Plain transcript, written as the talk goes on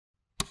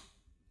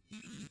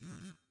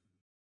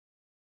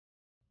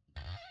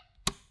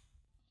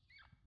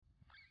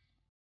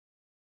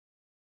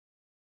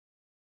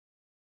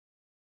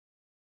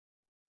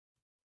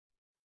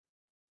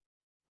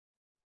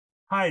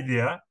Hi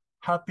there.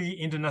 Happy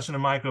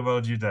International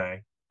Microbiology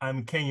Day.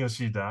 I'm Ken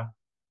Yoshida,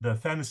 the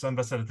famous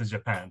ambassador to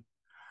Japan.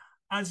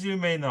 As you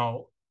may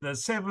know, the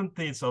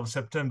 17th of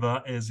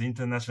September is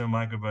International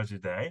Microbiology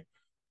Day.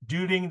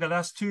 During the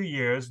last 2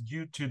 years,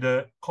 due to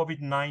the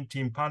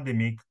COVID-19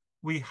 pandemic,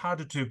 we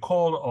had to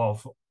call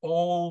off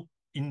all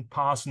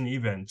in-person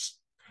events.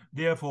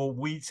 Therefore,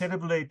 we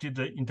celebrated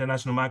the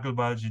International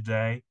Microbiology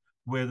Day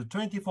with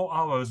 24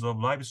 hours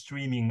of live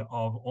streaming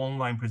of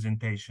online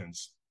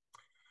presentations.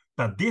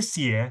 But this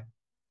year,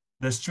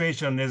 the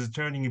situation is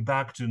turning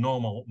back to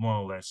normal, more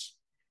or less.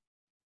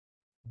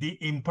 The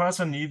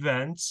in-person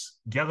events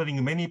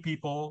gathering many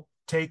people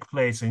take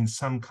place in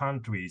some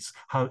countries.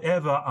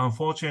 However,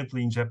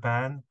 unfortunately in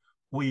Japan,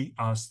 we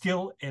are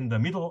still in the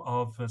middle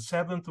of a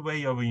 7th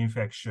wave of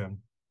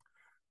infection.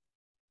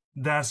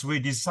 Thus, we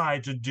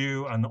decide to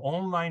do an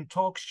online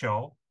talk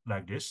show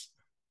like this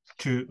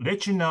to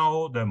let you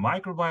know the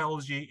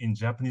microbiology in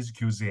Japanese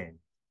cuisine.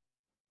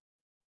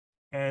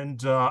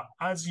 And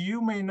as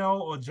you may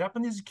know,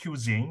 Japanese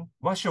cuisine,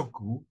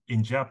 washoku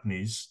in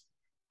Japanese,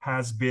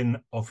 has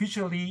been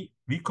officially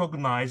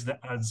recognized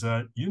as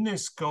a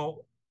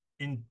UNESCO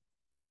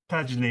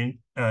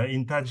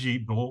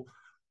intangible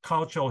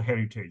cultural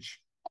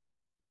heritage.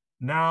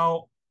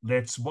 Now,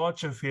 let's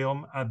watch a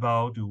film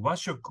about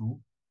washoku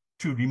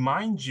to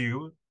remind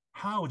you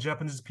how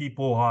Japanese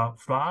people are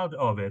proud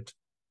of it.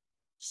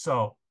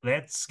 So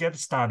let's get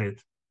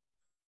started.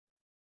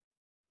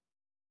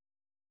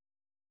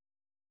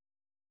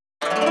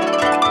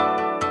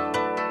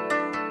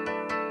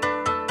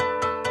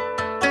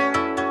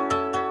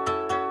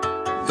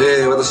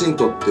 私に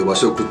とって和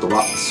食と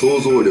は想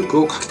像力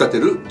をかきたて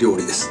る料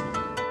理です。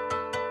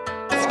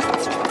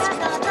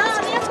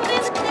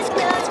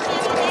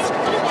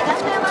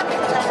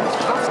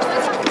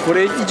こ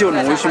れ以上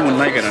の美味しいもの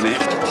ないからね。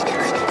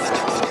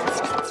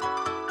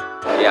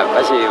やっ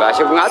ぱし和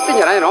食が合ってん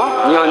じゃないの？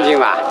日本人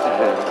は。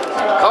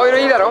顔色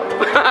いいだろ。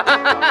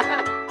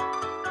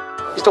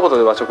一言で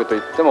和食とい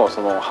っても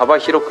その幅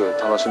広く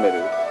楽しめ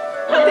る。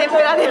天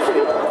ぷらです。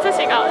寿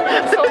司が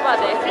そば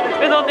で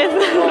す。うどんです。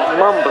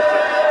万物。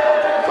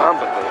万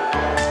物。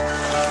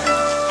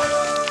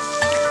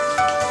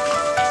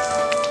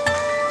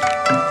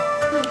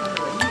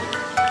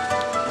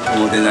お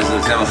もてなしと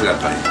違いますがや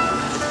っぱり。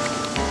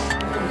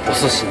お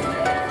寿司。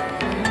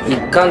一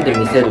貫で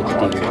見せるっていう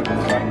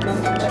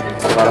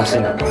素晴らし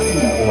いなと思いま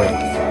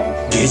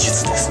す。芸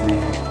術ですね。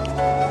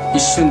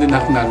一瞬で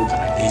なくなるか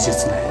ら芸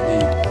術だよ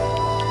ね。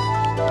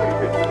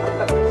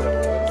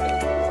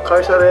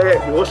会社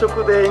で洋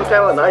食で宴会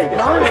はないです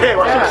ね。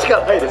和食しか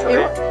ないです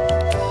ね。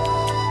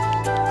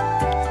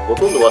ほ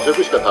とんど和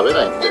食しか食べ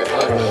ないんで、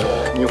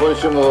日本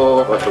酒も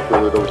和食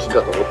で美味しい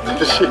かと思って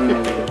るし。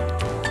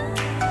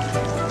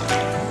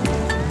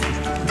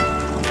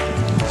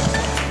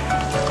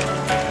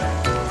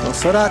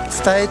それは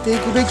伝えてい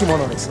くべきも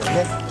のですよ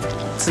ね。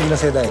次の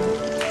世代に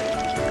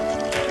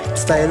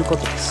伝えるこ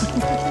とです。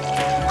日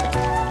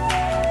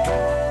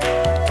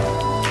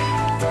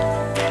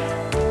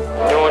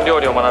本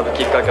料理を学ぶ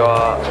きっかけ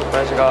は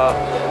親父が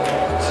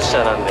寿司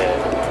屋なんで、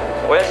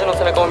親父の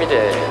背中を見て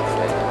ですね、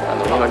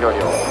日本料理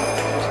を。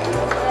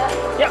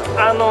いや、や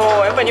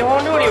っぱり日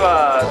本料理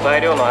は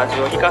材料の味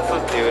を生かすっ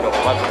ていうのが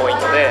まずポイン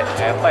トで、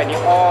やっぱり日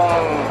本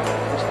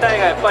自体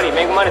がやっぱり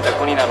恵まれた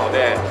国なの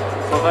で、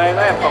素材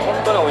がやっぱ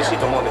本当に美味しい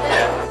と思うんですね。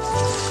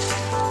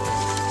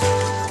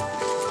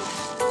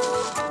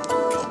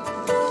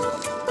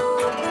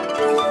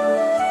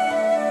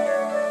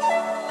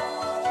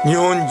日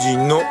本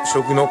人の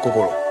食の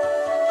心。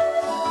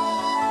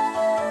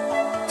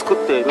作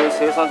っている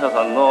生産者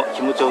さんの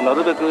気持ちをな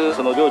るべく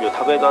その料理を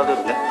食べられ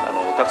るね、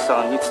お客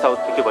さんに伝わ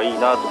っていけばいい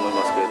なと思い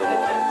ますけれども。い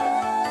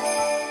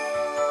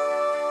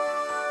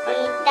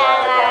た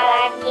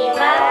だき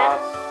ま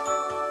す。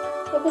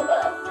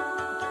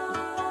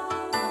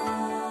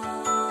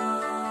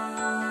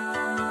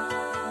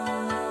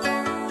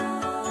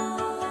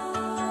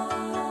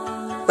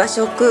和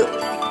食、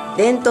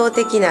伝統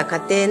的な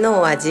家庭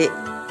のお味、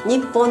日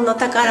本の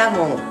宝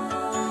物。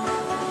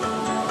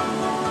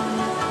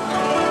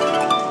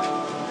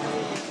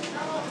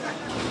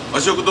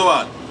和食と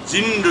は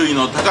人類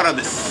の宝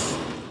です。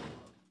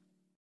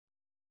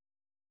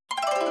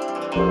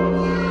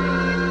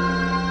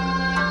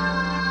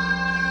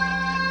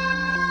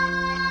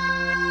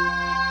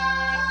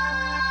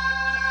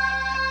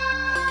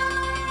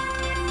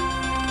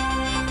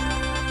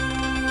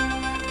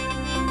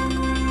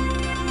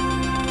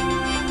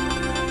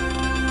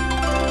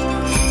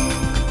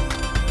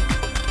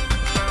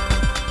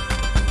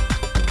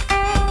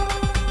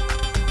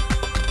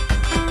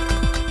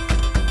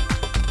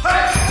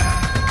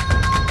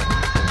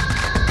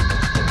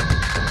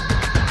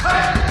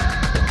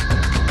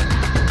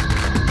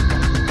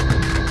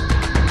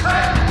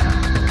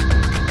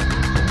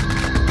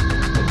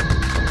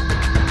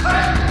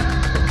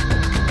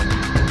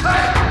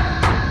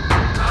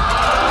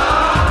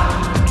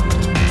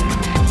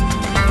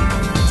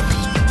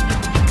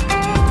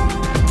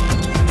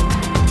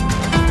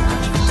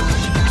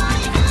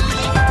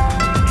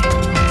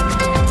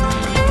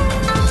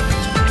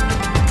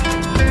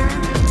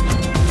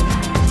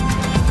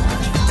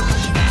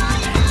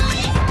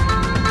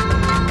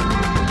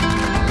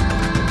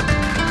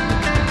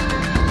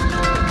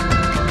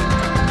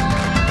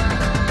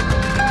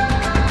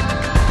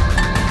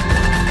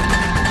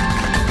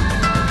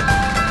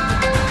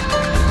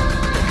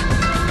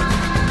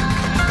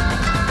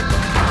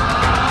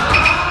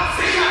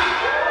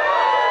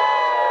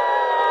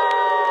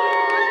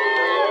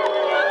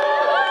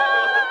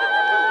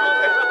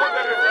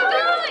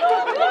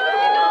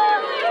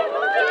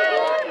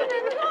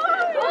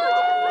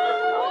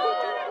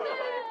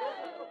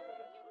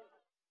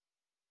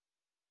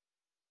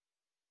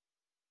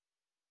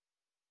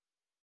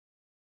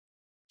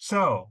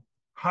So,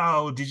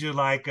 how did you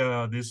like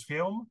this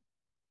film?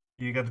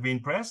 You got to be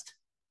impressed?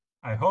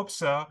 I hope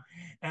so.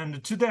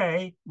 And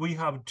today we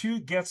have two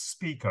guest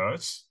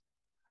speakers.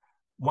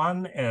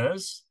 One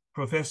is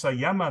Professor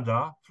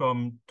Yamada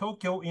from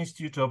Tokyo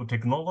Institute of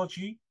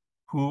Technology,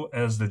 who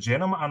is the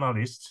genome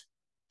analyst.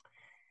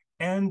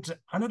 And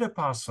another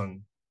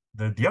person,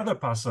 the other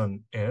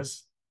person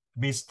is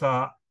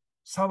Mr.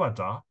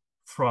 Sawada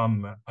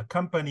from a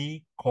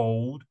company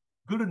called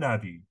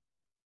Gurunavi.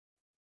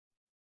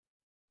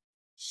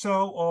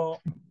 So,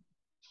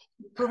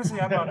 Professor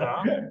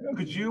Yamada,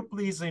 could you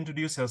please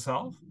introduce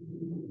yourself?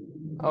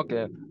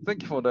 Okay,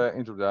 thank you for the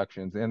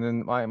introductions. And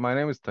then my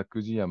name is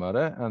Takuji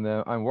Yamada, and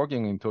I'm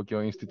working in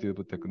Tokyo Institute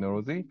of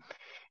Technology.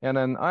 And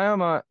then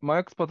my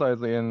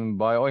expertise in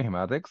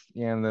bioinformatics,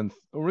 and then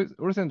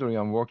recently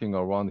I'm working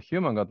around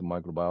human gut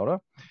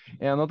microbiota.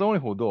 And not only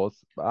for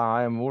those,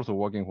 I am also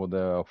working for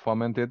the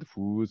fermented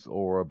foods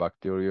or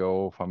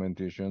bacterial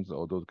fermentations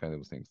or those kind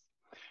of things.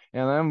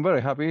 And I'm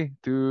very happy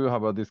to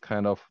have this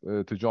kind of,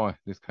 to join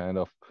this kind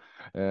of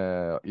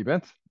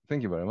event.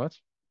 Thank you very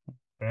much.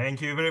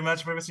 Thank you very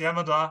much, Professor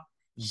Yamada.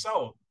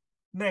 So,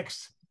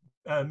 next,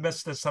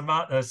 Mr.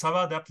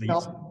 Sawada,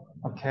 please.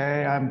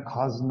 Okay, I'm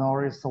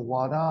Kazunori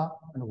Sawada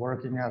and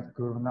working at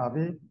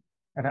Gurunavi.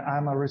 And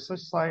I'm a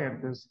research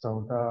scientist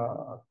of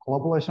the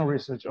collaboration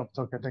research of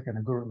Tokyo Tech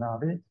and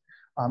Gurunavi.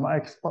 I'm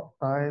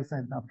expertise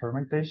in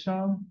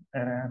fermentation,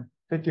 and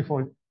thank you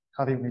for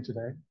having me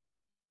today.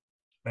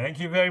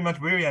 Thank you very much,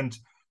 brilliant.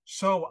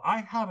 So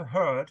I have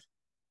heard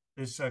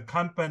this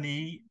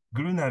company,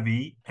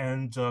 Gurunavi,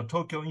 and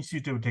Tokyo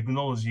Institute of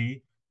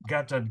Technology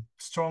got a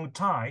strong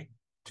tie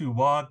to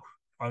work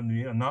on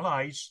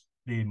analyze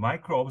the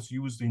microbes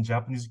used in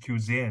Japanese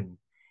cuisine.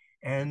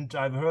 And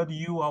I've heard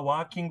you are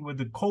working with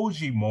the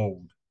Koji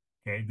mold.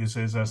 Okay, this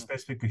is a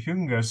specific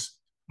fungus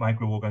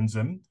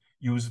microorganism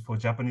used for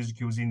Japanese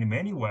cuisine in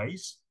many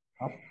ways.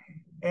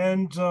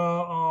 And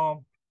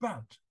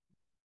but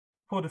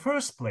for the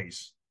first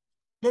place,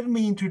 let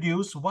me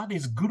introduce what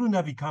is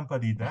Gurunavi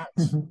company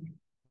does.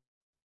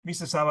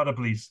 Mr. Sawada,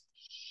 please.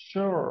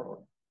 Sure.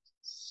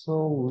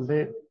 So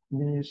let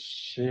me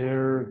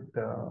share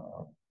the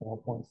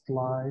PowerPoint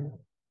slide.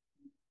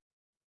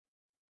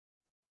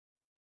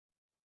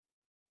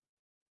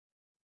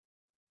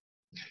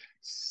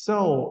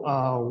 So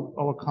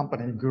our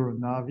company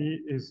Gurunavi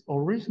is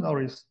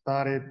originally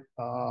started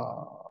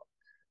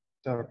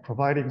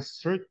providing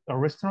a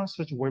restaurant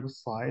search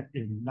website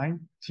in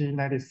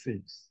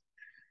 1996.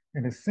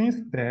 And since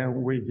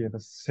then, we give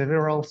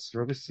several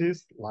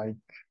services like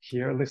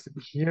here, listed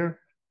here.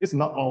 It's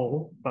not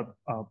all, but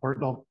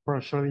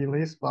partially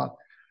list, but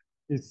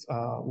it's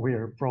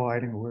we're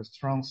providing a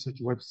restaurant search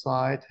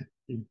website,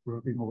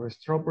 improving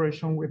restaurant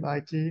operation with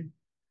IT,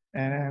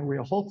 and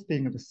we're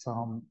hosting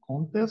some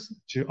contests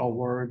to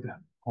award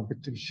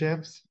competitive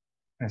chefs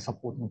and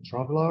supporting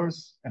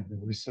travelers and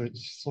research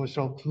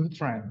social food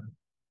trend.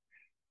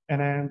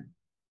 And then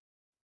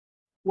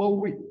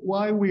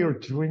why we are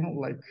doing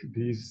like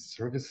these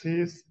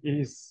services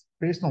is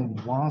based on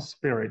one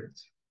spirit,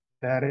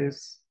 that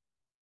is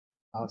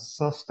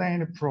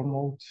sustain and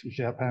promote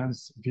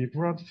Japan's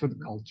vibrant food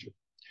culture.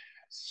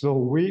 So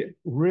we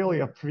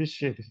really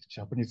appreciate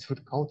Japanese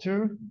food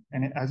culture,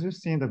 and as you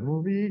see in the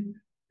movie,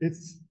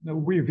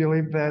 we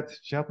believe that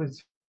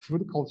Japanese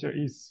food culture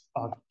is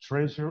a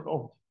treasure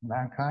of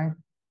mankind.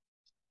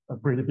 A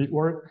pretty big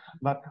word,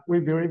 but we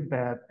believe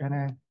that,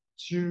 and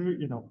to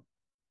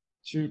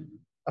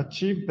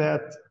achieve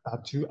that,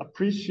 to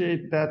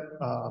appreciate that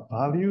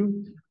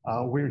value,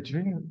 we're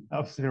doing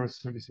several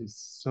services.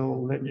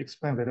 So let me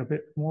explain a little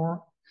bit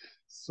more.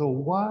 So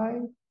why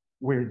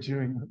we're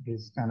doing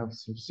this kind of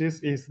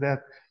services is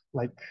that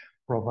like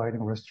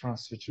providing restaurant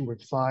search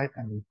website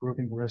and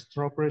improving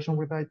restaurant operation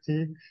with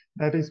IT.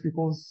 That is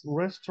because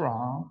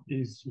restaurant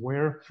is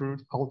where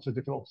food culture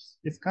develops.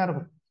 It's kind of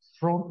a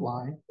front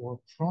line or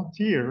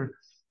frontier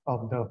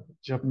of the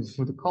Japanese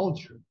food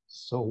culture.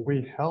 So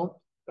we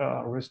help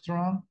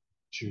restaurant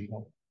to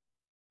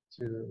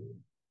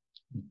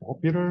be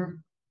popular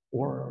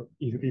or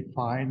easily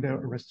find a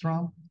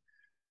restaurant.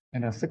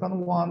 And the second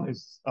one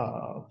is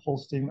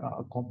hosting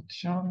a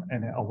competition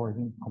and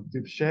awarding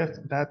competitive chefs.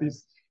 That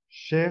is,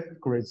 chef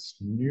creates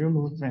new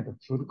movement of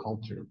food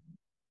culture.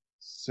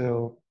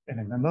 So, and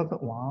then another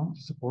one,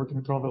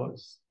 supporting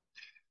travelers.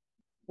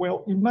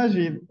 Well,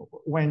 imagine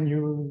when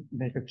you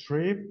make a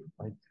trip,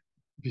 like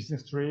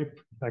business trip,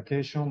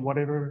 vacation,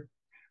 whatever,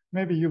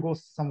 maybe you go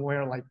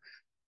somewhere like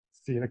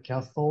see the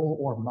castle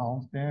or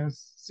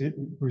mountains, see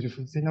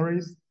beautiful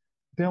sceneries.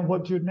 Then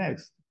what do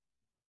next?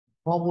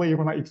 Probably you're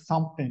gonna eat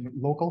something,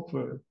 local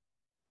food.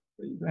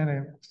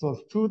 And so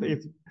food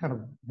is kind of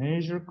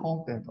major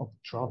content of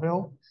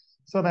travel,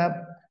 so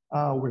that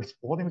we're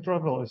supporting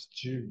travelers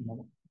to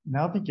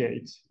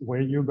navigate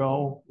where you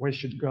go, where you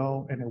should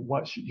go, and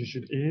what you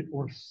should eat,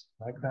 or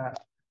like that.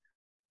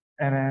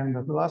 And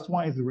then the last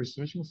one is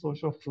researching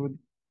social food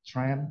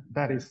trend.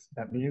 That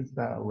means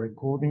that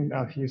recording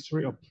a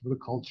history of food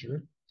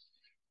culture.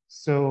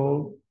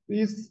 So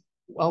this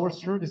our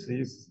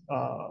services,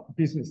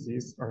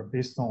 businesses are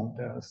based on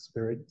the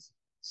spirit,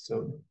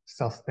 so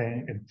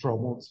sustain and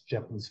promote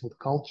Japanese food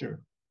culture.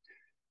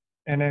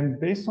 And then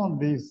based on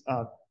these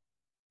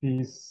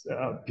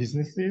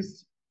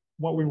businesses,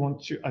 what we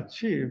want to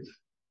achieve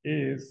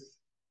is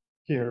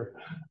here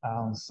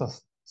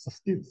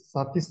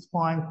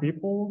satisfying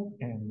people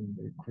and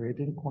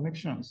creating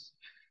connections.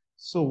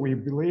 So we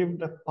believe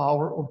the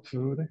power of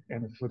food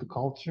and food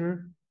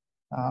culture.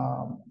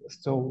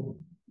 So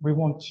we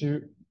want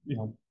to,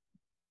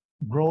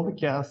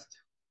 broadcast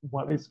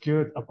what is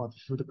good about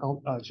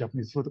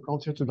Japanese food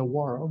culture to the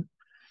world.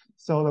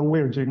 So that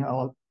we're doing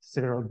our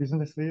several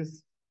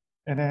businesses,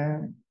 and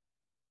then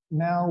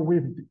now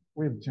we've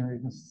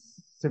doing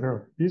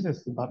several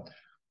businesses. But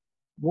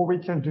what we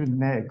can do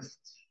next,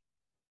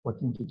 what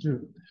we can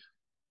do,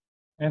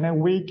 and then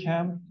we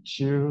can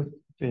to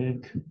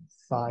think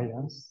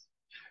science.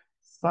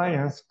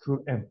 Science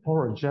could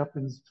empower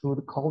Japanese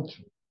food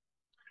culture.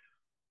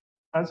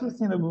 As you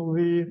see in the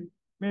movie,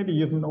 maybe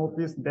you've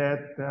noticed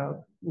that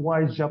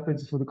why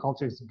Japanese food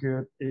culture is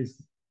good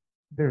is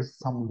there's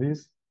some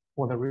list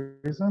for the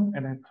reason,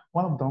 and then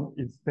one of them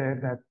is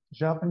that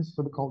Japanese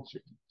food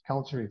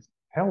culture is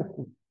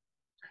healthy.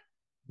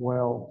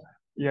 Well,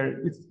 yeah,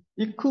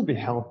 it could be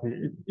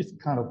healthy. It's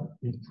kind of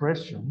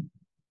impression,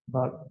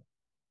 but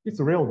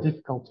it's real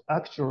difficult to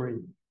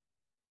actually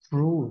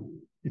prove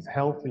it's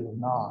healthy or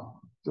not,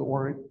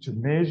 or to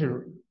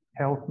measure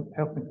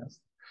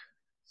healthiness.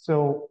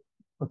 So,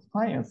 but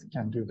science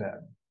can do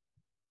that.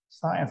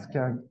 Science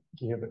can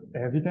give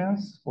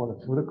evidence for the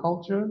food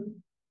culture.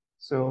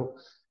 So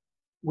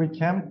we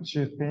came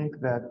to think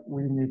that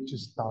we need to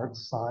start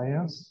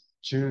science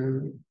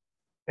to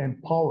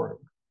empower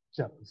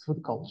Japanese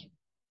food culture.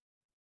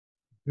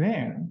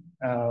 Then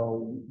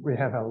we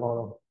have a lot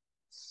of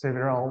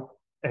several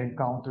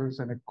encounters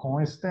and a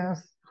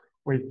coincidence.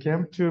 We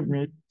came to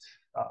meet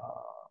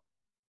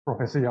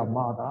Professor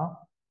Yamada,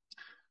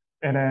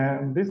 and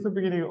then this is the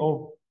beginning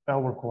of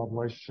our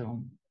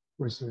collaboration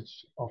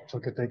research of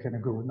Tokyo Tech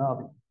and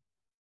Gurunavi.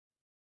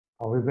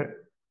 How is it?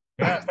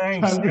 Yeah,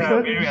 thanks.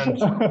 Yeah, brilliant.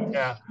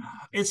 Yeah,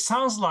 it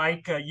sounds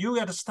like you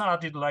had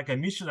started like a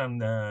Michelin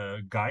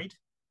guide,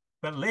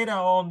 but later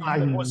on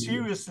you more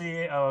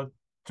seriously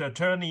to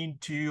turn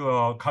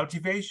into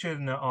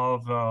cultivation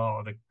of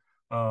the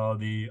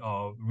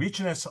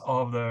richness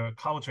of the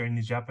culture in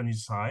the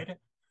Japanese side.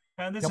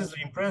 And this is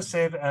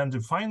impressive.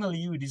 And finally,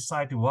 you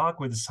decide to work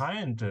with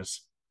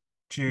scientists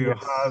to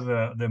have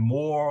the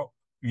more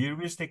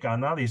realistic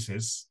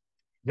analysis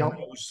and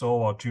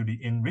also to the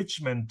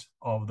enrichment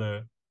of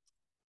the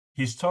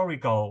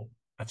historical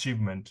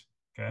achievement.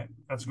 Okay,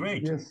 that's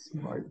great. Yes,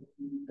 right.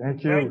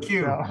 Thank you. Thank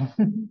you. Yeah.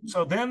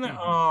 So then,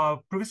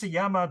 Professor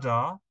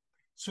Yamada,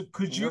 so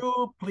could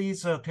you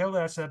please tell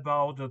us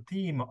about the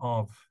theme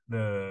of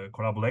the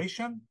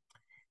collaboration?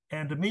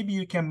 And maybe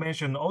you can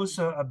mention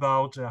also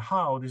about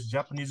how this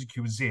Japanese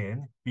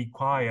cuisine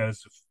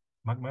requires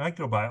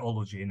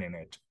microbiology in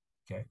it.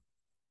 Okay.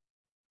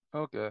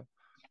 Okay.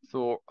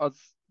 So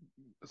as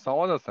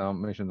Sawada-san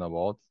mentioned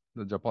about,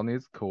 the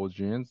Japanese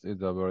cuisine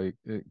is a very,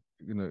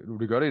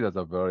 regarded as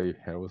a very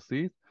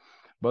healthy,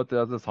 but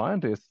as a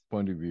scientist's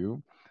point of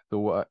view,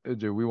 so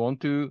we want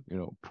to,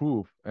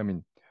 prove. I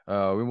mean,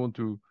 we want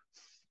to,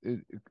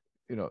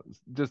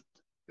 just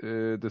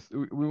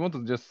we want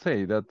to just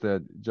say that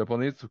the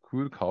Japanese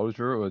food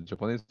culture or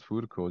Japanese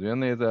food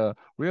cuisine is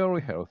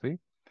really healthy,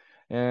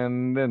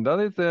 and then that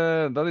is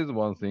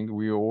one thing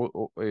we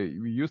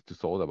used to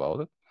thought about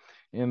it,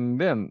 and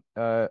then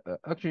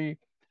actually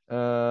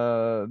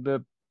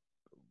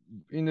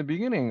in the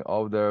beginning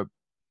of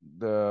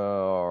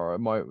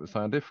my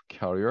scientific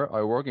career,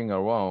 I working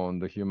around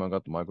the human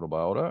gut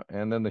microbiota,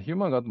 and then the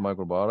human gut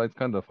microbiota is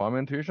kind of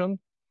fermentation.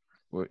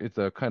 It's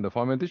a kind of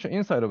fermentation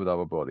inside of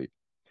our body.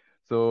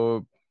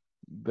 So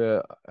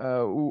I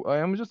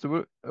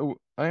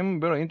am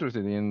very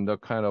interested in the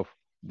kind of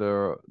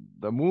the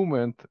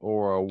movement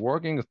or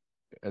working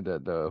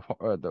the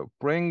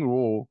brain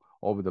role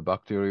of the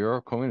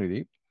bacterial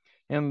community,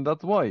 and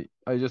that's why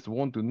I just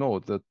want to know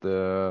that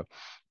the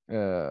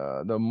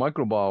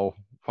microbial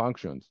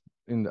functions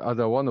in the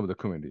other one of the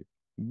community.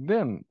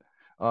 Then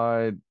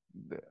at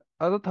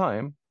the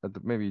time,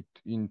 maybe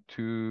in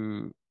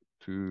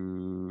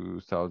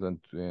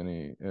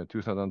 2020,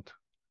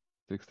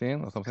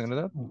 2016 or something like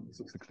that,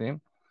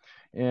 16,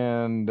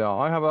 and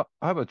I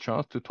have a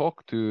chance to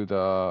talk to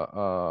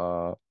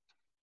the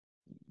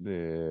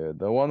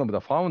one of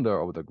the founder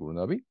of the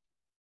Gurunavi,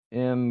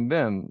 and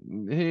then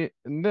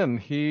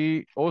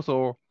he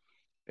also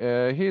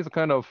he's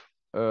kind of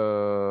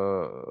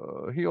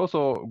he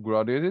also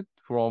graduated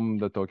from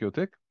the Tokyo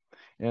Tech,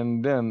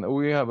 and then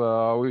we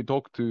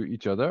talk to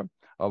each other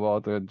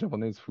about the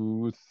Japanese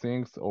food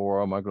things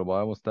or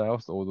microbiome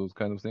styles, all those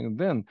kind of things.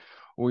 Then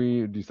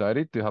we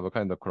decided to have a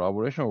kind of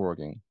collaboration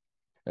working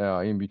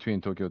in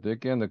between Tokyo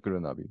Tech and the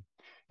Gurunavi.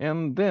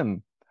 And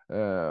then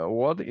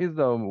what is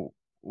the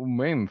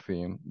main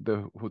theme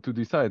to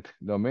decide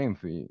the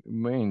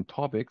main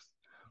topics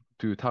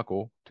to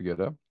tackle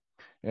together?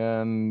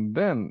 And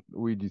then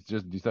we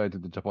just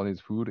decided the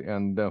Japanese food,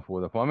 and then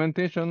for the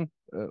fermentation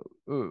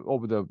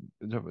of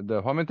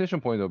the fermentation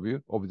point of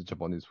view of the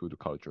Japanese food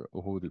culture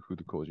or the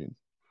food cuisine,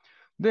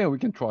 then we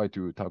can try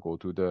to tackle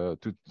to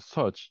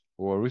search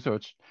or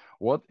research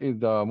what is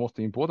the most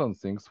important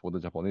things for the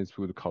Japanese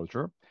food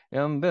culture,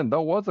 and then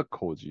that was a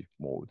Koji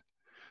mode.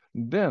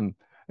 Then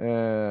I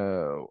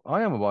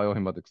am a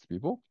bioinformatics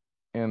people,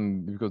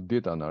 and because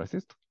data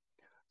analysis,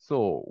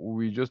 so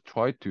we just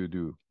try to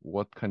do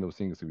what kind of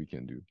things we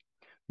can do.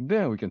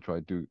 Then we can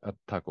try to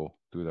tackle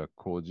to the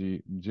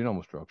Koji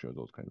genome structure,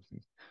 those kind of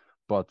things.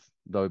 But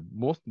the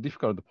most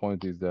difficult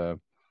point is the,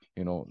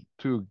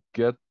 to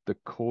get the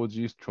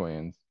Koji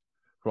strains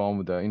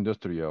from the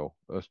industrial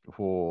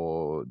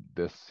for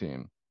this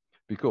scene,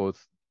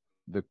 because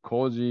the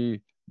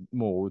Koji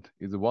mode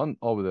is one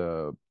of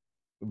the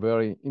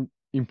very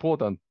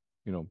important,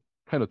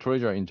 kind of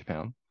treasure in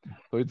Japan.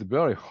 So it's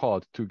very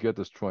hard to get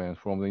the strains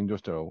from the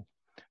industrial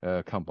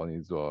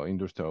companies or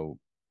industrial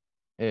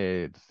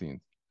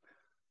scenes.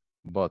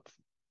 But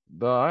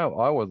I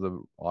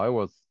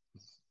was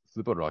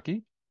super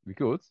lucky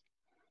because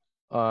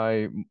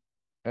then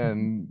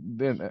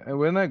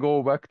when I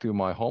go back to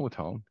my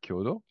hometown,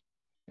 Kyoto,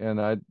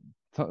 and I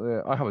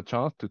have a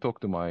chance to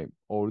talk to my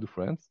old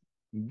friends,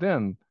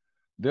 then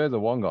there's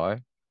one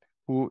guy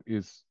who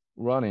is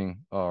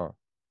running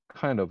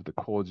kind of the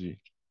Koji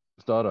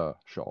starter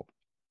shop,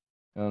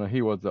 and he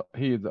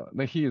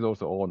is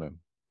also owner.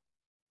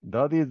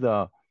 That is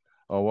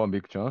one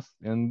big chance,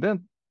 and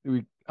then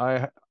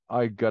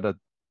I gotta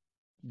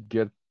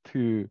get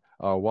to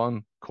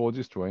one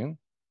Koji strain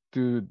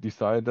to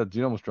decide the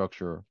genome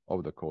structure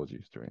of the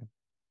Koji strain.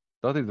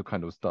 That is the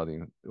kind of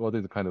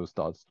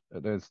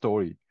the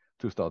story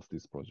to start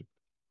this project.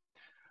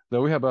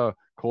 Then we have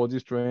Koji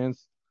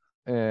strains,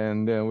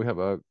 and then we have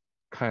a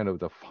kind of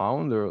the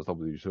founders of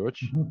the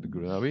research, the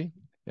Gurunavi,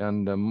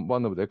 and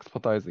one of the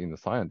expertise in the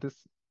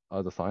scientists,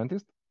 as a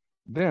scientist.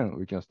 Then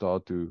we can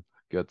start to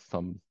get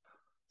some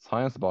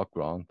science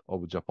background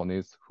of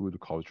Japanese food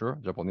culture,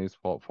 Japanese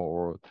for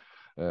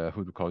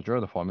food culture,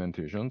 the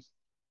fermentations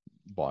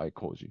by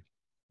Koji.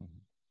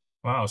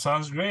 Wow,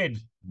 sounds great.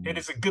 It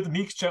is a good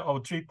mixture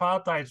of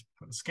tripartite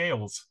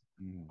scales.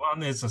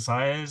 One is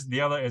science,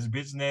 the other is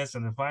business,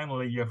 and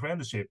finally your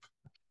friendship.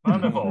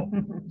 Wonderful.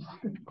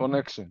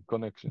 Connection.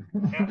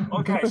 Yeah,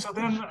 okay, so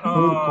then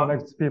food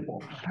connects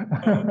people.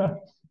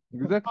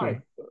 Exactly.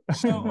 Right.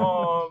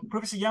 So,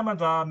 Professor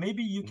Yamada,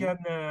 maybe you can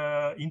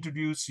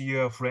introduce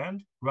your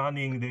friend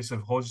running this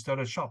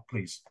Hoji shop,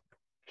 please.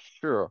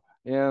 Sure.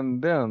 And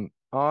then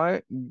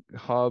I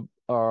have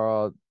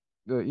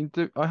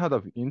I had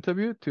an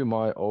interview to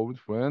my old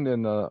friend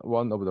and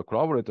one of the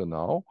collaborator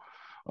now,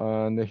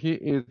 and he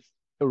is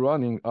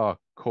running a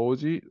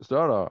Koji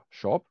starter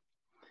shop,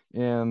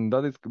 and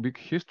that is big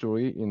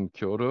history in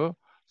Kyoto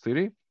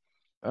city.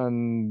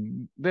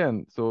 And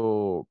then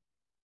so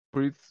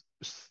please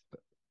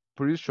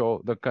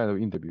show that kind of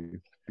interview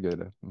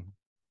together.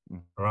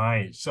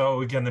 Right. So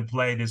we can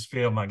play this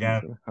film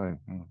again. はい。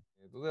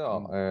で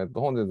は、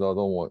本日は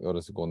どうもよ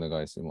ろしくお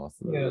願いしま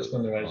す。よろしく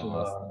お願いし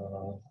ます。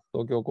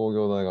東京工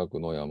業大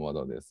学の山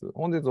田です。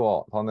本日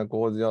は種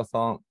麹屋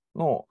さん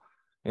の、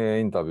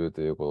インタビュー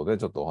ということで、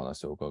ちょっとお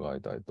話を伺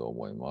いたいと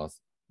思いま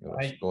す。よ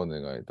ろしくお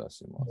願いいた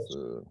します。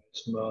お願い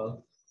しま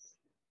す。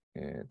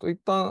一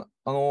旦、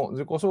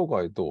自己紹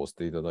介等をし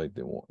ていただい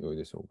てもよい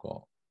でしょうか。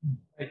は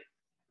い。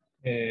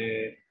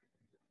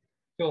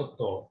京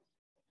都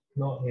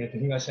の、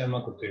東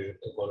山区という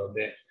ところ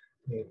で、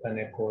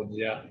種麹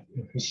屋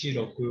伏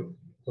六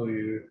と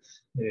いう、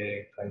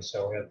会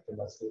社をやって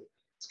ます。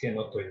助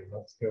野と言い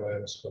ます。今日はよ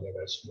ろしくお願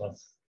いしま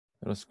す。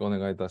よろしくお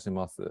願いいたし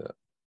ます。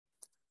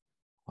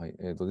はい。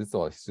実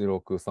は伏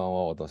六さん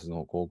は私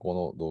の高校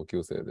の同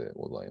級生で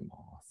ございま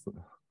す。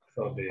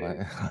そうです。はい。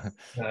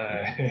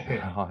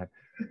はい。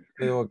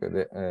というわけ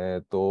で、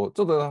ちょっ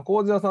と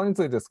麹屋さんに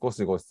ついて少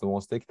しご質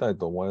問していきたい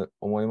と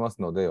思いま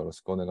すので、よろし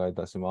くお願いい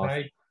たします。は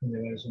い。お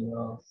願いし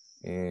ま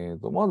す。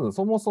まず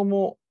そもそ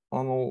も、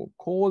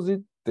麹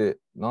って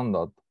何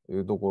だとい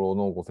うところ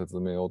のご説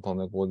明を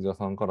種麹屋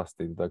さんからし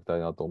ていただきたい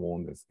なと思う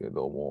んですけ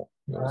ども、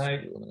よろし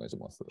くお願いし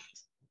ます。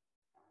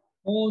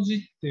麹っ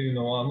ていう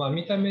のは、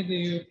見た目で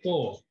言う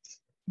と、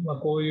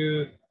こう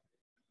いう、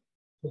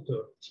ちょっ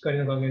と光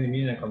の加減で見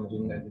えないかもし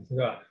れないんです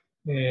が、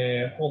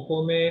お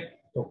米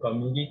とか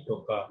麦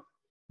とか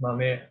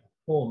豆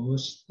を蒸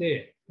し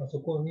て、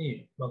そこ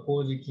に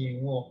麹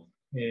菌を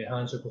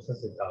繁殖さ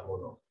せたも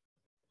の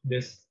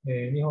です。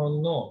日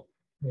本の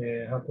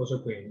発酵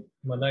食品、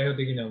代表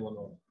的なも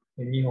の、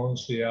日本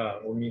酒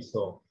やお味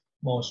噌、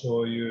お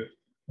醤油、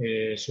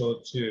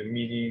焼酎、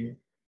みりん、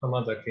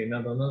甘酒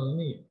などなど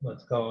に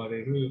使わ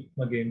れる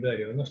原材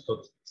料の一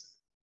つで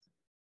す。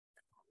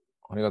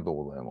ありがと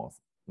うございま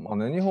す。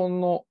日本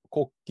の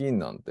国菌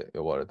なんて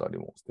呼ばれたり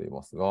もしてい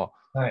ますが、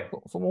はい、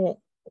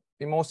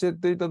今教え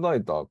ていただ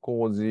いた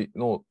麹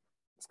の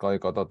使い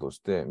方とし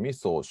て、味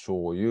噌、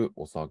醤油、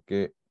お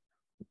酒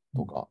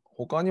とか、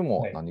他に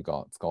も何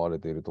か使われ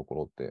ているとこ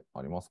ろって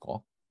あります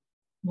か？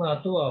あ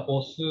とは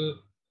お酢、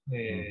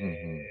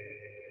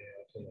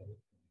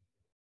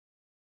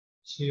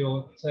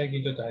最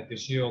近ちょっと入って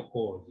る塩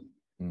麹。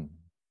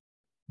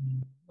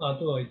あ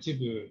とは一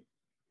部、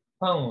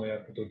パンを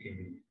焼くとき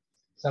に、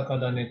酒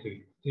種と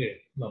いっ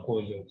て、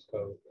麹を使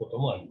うこと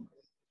もあります。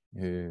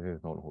へえ、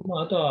なるほど。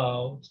あと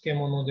は、漬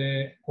物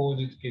で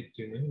麹漬けっ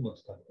ていうのにも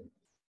使っています。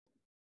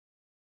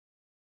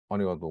あ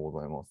りがとうご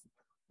ざいます。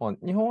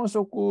日本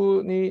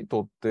食に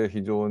とって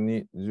非常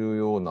に重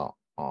要な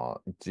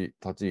立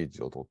ち位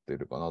置を取ってい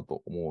るかな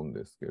と思うん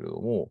ですけれ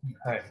ども、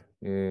はい。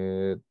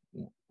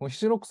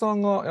菱六さ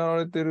んがやら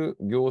れている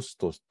業種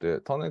とし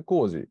て、種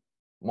麹、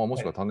も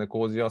しくは種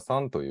麹屋さ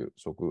んという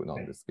職な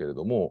んですけれ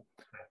ども、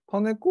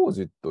種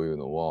麹という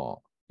のは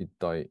一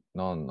体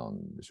何な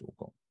んでしょう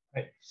か？は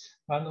い。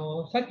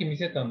さっき見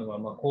せたのは、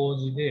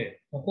麹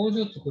で、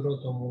麹を作ろ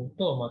うと思う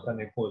と、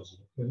種麹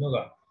というの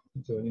が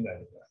必要にな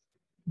ります。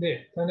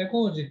で、種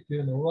麹ってい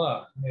うの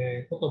は、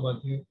言葉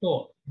で言う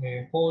と、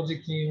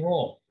麹菌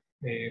を、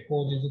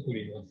麹作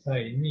りの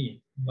際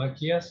に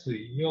巻きやす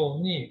いよ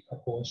うに加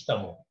工した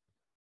も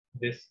の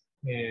です。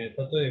例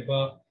え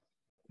ば、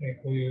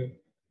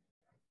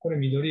これ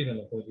緑色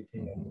の麹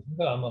菌なんです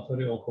が、そ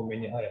れをお米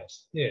に生や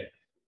して、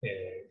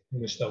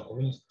蒸したお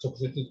米に直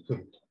接作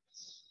ると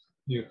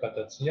いう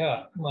形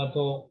や、あ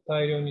と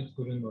大量に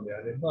作るので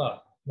あれ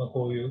ば、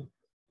こういう、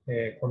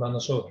粉の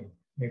商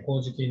品、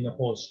麹菌の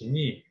胞子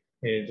に、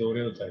増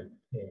量剤、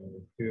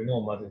というの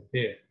を混ぜ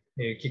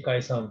て、機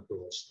械散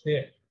布をし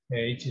て、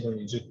一度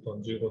に10ト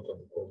ン、15トン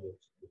の麹を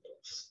作る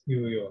と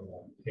いうような、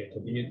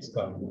時に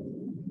使う。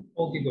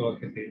大きく分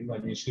けて、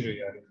2種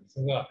類あるんで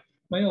すが、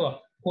要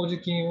は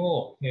麹菌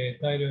を、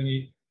大量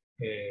に、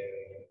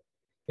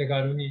手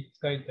軽に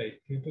使いたい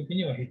という時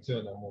には必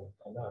要なも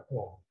のかなと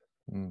思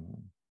いま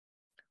す。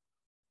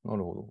な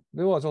るほど。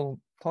では、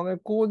種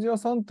麹屋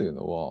さんという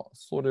のは、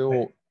それ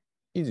を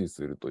維持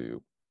するとい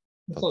う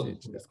立ち位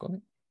置ですか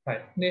ね。は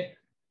い。で、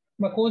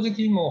麹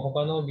菌も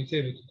他の微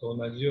生物と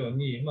同じよう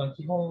に、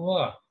基本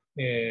は、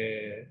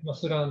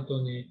スラン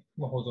トに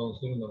保存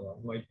するの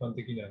が一般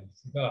的なんで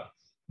すが、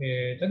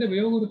例えば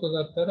ヨーグルト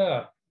だった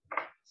ら、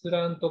ス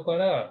ラントか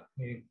ら、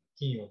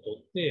菌を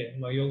取って、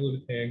ヨーグル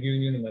ト、牛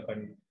乳の中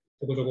にち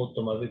ょこちょこっ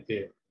と混ぜ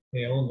て、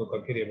温度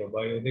かければ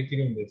培養でき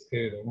るんですけ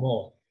れど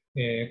も、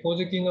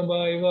麹菌の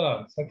場合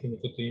は、さっきも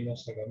ちょっと言いま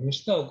したが、蒸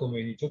したお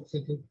米に直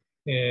接、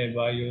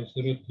培養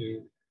するとい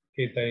う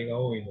形態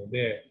が多いの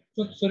で、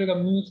ちょっとそれが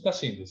難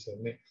しいんですよ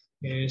ね。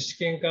試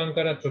験管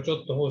からちょっ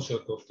と胞子を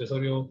取って、そ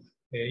れを、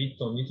1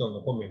トン、2トン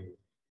の米に、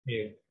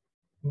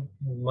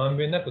まん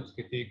べんなくつ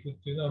けていく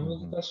っていうの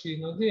は難しい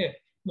の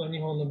で、日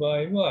本の場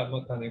合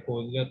は、種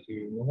麹屋と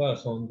いうのが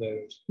存在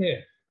をし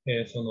て、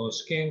その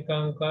試験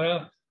管か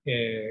ら、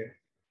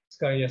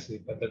使いやす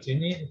い形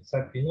に、さ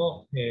っき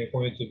の、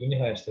米粒に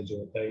生やした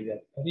状態だ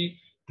ったり、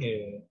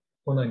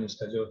粉にし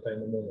た状態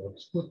のものを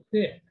作っ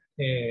て、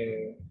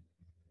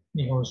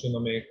日本酒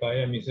のメーカー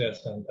や水屋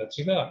さんた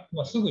ちが、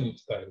すぐに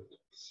使える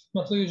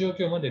と。そういう状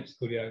況まで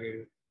作り上げ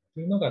ると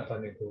いうのが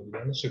種麹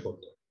屋の仕事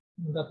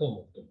だと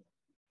思っています。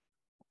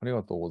あり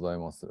がとうござい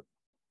ます。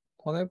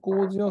種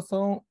麹屋さ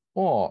ん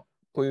は、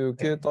という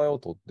形態を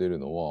とっている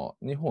のは、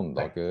日本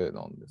だけ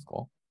なんです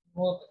か？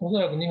おそ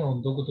らく日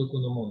本独特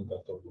のものだ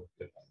と思っ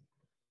ています。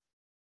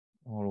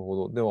なる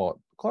ほど。では、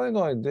海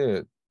外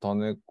で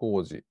種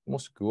麹、も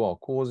しくは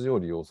麹を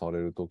利用さ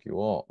れるとき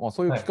は、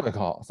そういう機会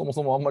がそも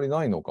そもあんまり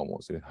ないのか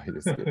もしれない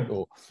ですけれ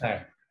ど、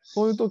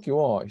そういうとき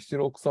は、菱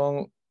六さ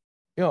ん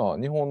や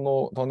日本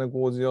の種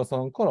麹屋さ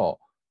んから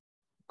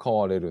買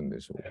われるんで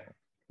しょう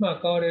か？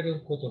買われ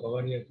ることが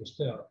割合とし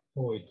ては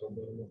多いと思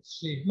います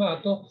し、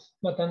あと、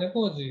種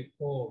麹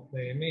を、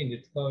メイン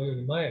で使うよ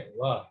り前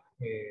は、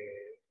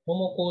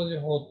友麹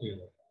法という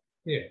のがあ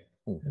って、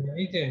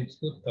以前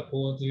作った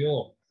麹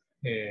を、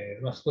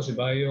少し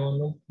培養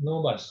を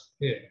伸ばし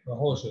て、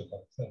胞子をた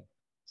くさん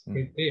つ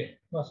けて、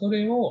そ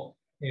れを、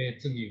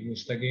次蒸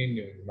した原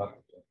料に巻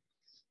く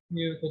と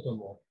いうこと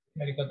も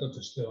やり方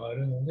としてはあ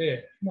るの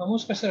で、も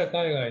しかしたら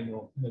海外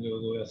の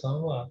醸造屋さ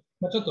んは、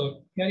ちょっ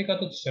とやり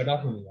方としてはラ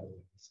フになるんで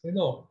すけ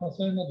ど、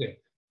そういうの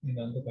で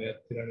何とかや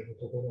ってられる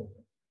ところも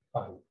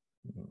ある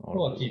と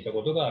は聞いた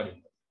ことがありま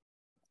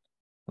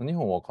す。日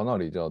本はかな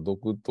りじゃあ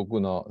独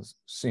特な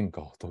進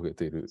化を遂げ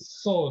ている感じですね。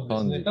そうで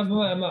すね。多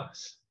分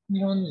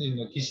日本人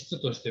の気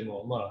質として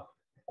も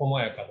細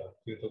やかだ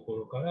っていうとこ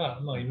ろから、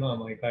今は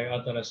毎回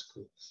新し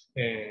く、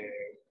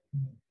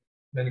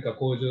何か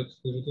麹を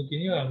作るとき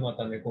には、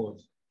種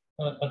麹、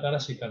新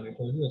しい種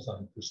麹を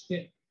散布し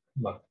て、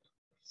い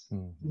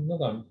うの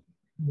が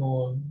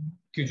もう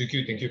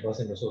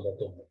 99.9% そうだ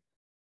と思う。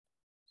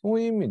そ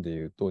ういう意味で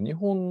言うと、日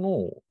本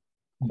の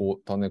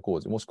種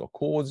麹、もしくは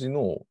麹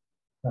の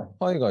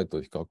海外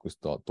と比較し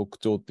た特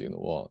徴っていう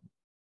のは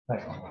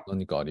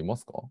何かありま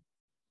すか？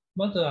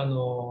まず、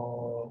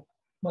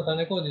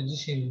種麹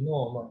自身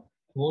の、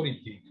クオ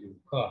リティという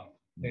か、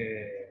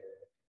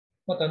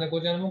種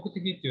麹屋の目的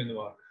っていうの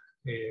は、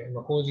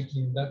麹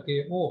菌だ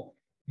けを、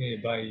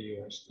培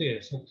養し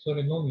て、そ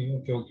れのみ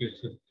を供給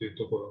するっていう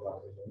ところがあ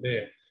るの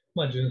で、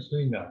純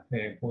粋な、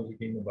麹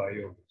菌の培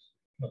養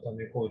物、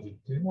種麹っ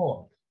ていうの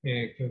を、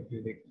供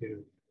給できてい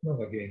るの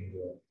が現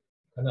状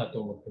かな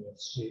と思ってま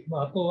すし、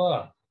あと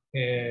は、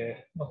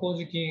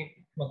麹菌、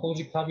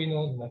麹カビ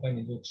の中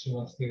に属し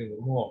ますけれ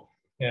ども、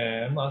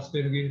アス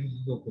ペルギル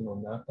ス属の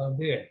中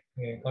で、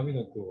カビ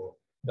毒を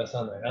出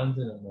さない安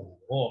全なも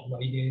の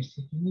を、遺伝子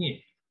的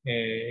に、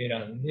選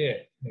ん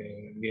で、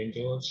現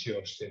状使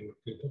用している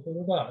というとこ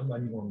ろが、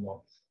日本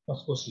の、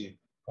少し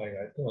海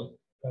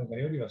外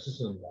よりは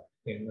進んだ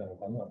点なの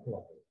かなとは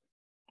思いま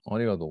す。あ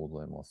りがとうご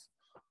ざいます。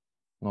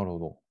なるほ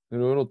ど。い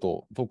ろいろ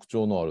と特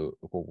徴のある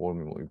試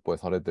みもいっぱい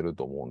されてる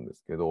と思うんで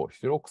すけど、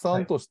白くさ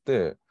んとし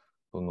て、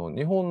その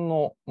日本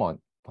の、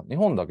日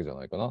本だけじゃ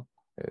ないかな、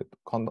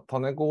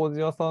種麹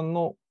屋さん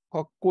の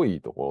かっこい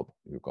いところ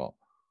というか、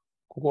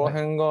ここら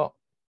辺が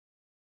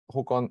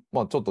他、ち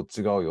ょっと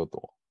違うよ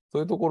と、そ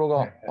ういうところ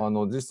が、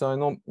実際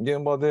の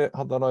現場で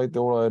働いて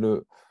おられ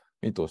る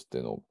身とし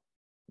ての、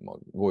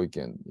ご意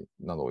見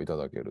などをいた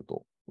だける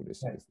と嬉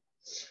しいです。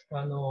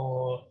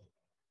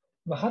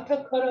旗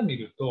から見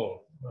る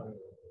と、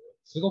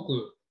すご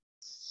く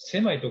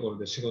狭いところ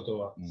で仕事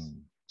は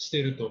して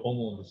いると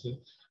思うんです。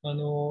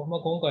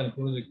今回の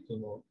プロジェクト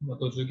の、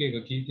途中経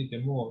過聞いてて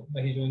も、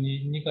非常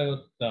に似通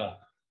っ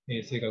た、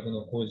性格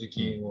の麹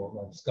菌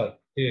を、使っ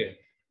て、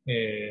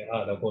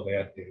ああだこうだ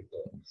やっている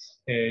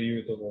と、い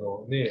うと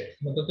ころで、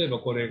例えば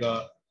これ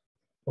が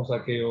お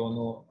酒用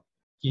の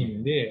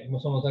菌で、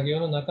そのお酒用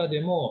の中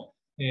でも、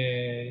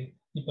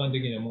一般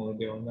的なもの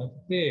ではな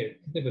く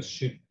て、例えば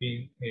出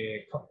品、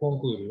コ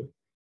ンクール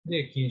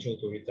で金賞を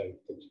取りたい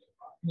時と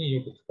かに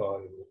よく使わ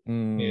れる、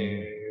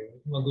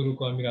グル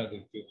コアミラーゼ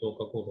っていう糖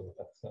化酵素が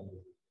たくさん出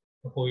る、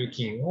こういう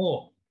菌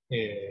を、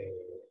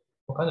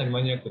かなり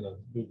マニアックな部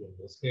分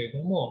ですけれ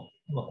ども、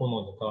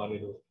好んで買われ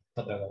る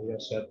方がいらっ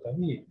しゃった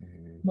り、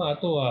あ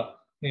と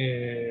は、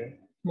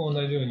同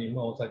じように、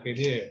お酒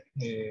で、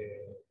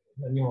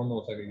日本の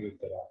お酒で言っ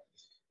たら、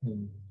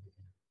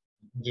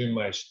純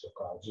米酒と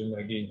か純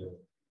米吟醸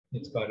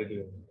に使われる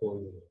ようなこ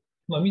うい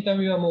う、見た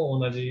目はもう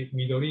同じ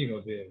緑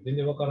色で全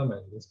然わからな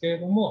いんですけれ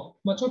ども、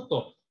ちょっ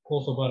と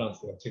酵素バラン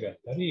スが違っ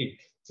たり、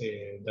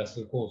出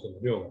す酵素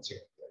の量が違った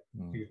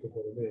りというと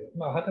ころで、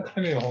旗か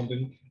ら見れば本当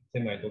に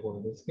狭いとこ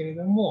ろですけれ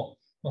ども、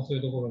そうい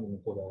うところにも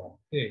こだわっ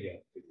てや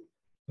っている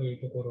とい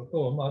うところ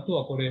と、あと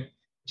はこれ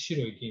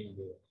白い菌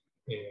で、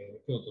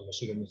京都の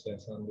白味噌屋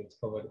さんで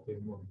使われてい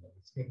るものなんで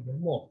すけれど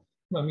も、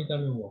見た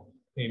目も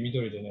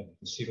緑じゃなく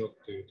て白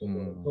というとこ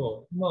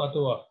ろと、あ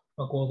とは、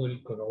コード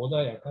リックが穏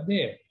やか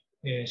で、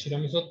白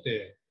味噌っ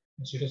て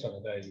白さが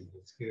大事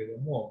ですけれど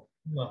も、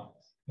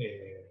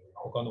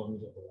他のお味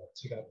噌とは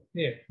違っ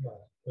て、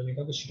とに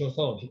かく白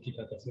さを引き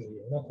立たせる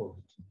ような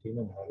麹菌という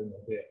のもある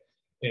ので、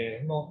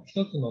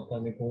一つの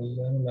種麹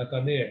の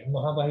中で、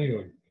幅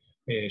広い、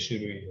種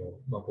類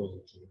の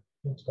麹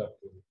菌を使っ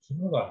ているという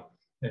のが、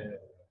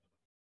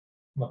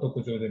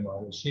特徴でも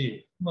ある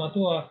し、あ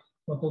とは、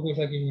得意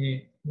先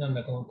に何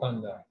らかのか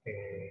んだ、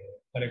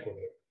あれこ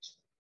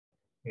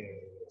れ、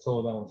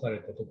相談をされ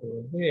たとこ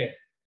ろで、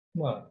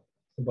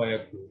素早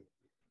く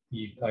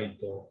いい回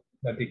答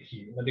がで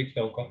き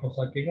たお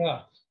酒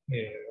が、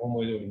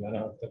思い通りにな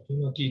らなかったという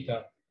のを聞い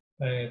た、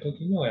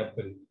時には、やっ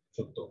ぱり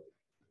ちょっと、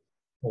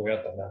こう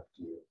やったなっ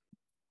ていう、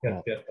や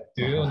ってやったっ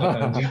ていうような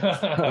感じ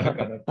がある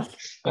かなと。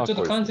ちょっ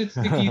と間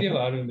接的で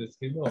はあるんです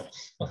けど、そ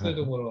ういう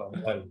ところは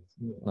あるんで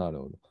すね。なる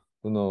ほど。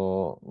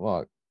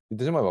言っ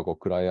てしまえば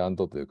クライアン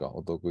トというか、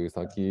お得意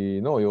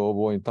先の要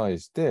望に対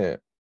して、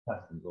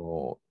バ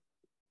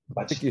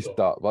チ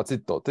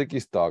ッと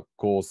適した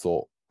酵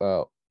素、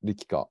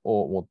力化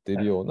を持ってい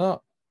るよう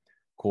な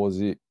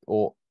麹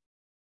を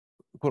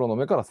プロの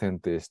目から選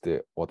定し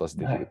てお渡し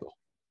できると。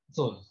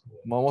そうです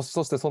ね。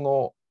そしてそ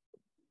の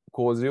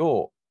麹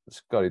をし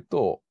っかり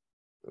と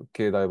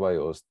境内培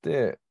養し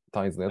て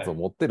単一のやつを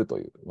持っていると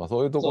いう、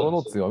そういうところ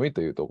の強み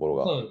というところ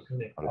が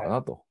あるか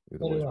なという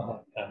ところですね。それ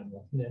はあり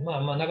ますね。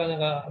なかな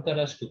か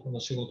新しくこの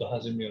仕事を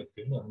始めようっ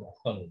ていうのは、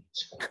不可能に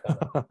近い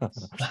か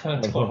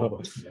なと思い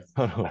ます。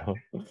なるほど。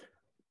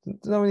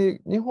ちなみに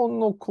日本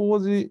の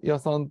麹屋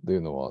さんってい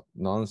うのは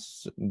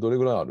どれ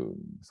ぐらいあるんで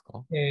す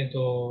か？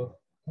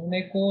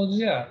種麹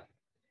屋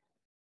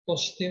と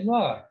して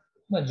は、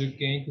10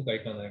軒行くか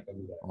行かないか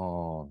ぐら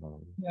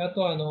い。あ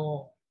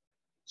と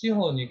地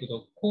方に行く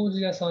と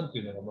麹屋さんって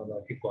いうのがまだ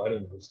結構あ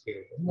るんですけ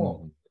れど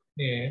も、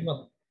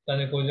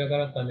種麹屋か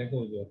ら種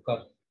麹を買っ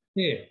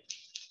て、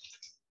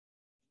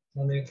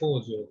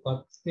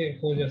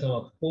麹屋さん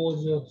は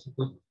麹を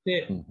作っ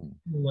て、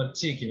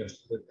地域の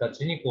人た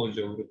ちに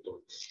麹を売ると。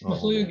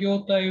そういう業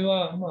態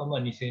は、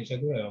2000社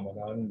ぐらいはま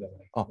だあるんじゃな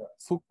いかな。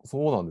そ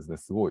うなんですね。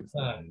すごいです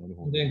ね。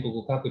全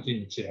国各地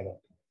に散らばっ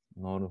て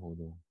なるほど。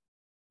じ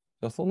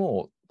ゃあそ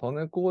の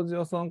種麹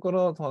屋さんか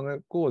ら種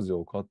麹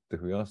を買って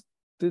増やし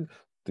てっ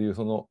ていう、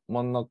その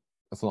真ん中、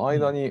その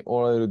間に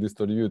おられるディス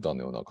トリビューター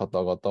のような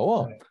方々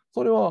は、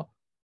それは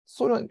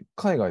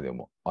海外で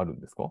もあるん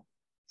ですか？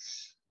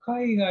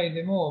海外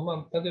で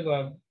も、例え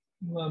ば、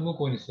向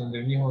こうに住んで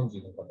る日本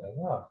人の方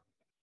が、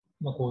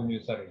購入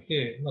され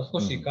て、少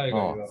し海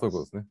外では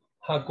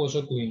発酵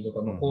食品と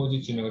か麹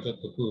っていうのがちょっ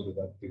とクール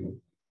だっていう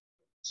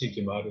地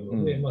域もある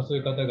ので、そうい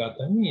う方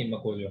々に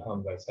麹を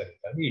販売され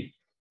たり、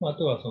あ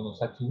とはその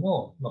先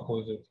の、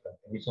麹を使っ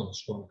た味噌の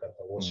仕込み方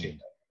を教えたい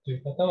とい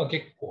う方は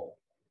結構、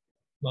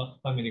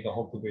アメリカ、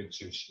北米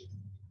中心、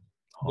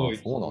ドイ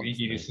ツ、イ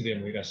ギリスで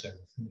もいらっしゃい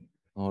ますね。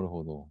なる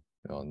ほど。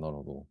いや、なる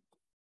ほど。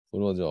そ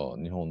れはじゃあ、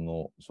日本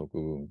の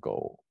食文化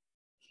を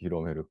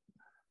広める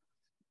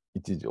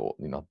一助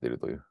になっている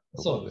という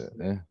ところで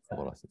ね、素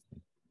晴らしいです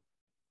ね。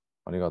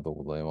ありがとう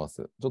ございま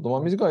す。ちょっ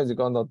と短い時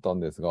間だったん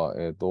ですが、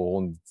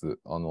本日、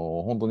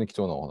本当に貴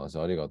重なお話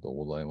ありがとう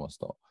ございまし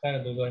た。あり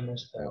がとうございま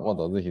した。ま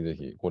たぜひぜ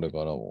ひ、これか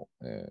らも、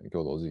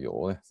共同事業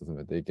をね、進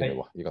めていけれ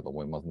ばいいかと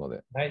思いますの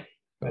で、はい。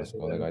よろし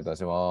くお願いいた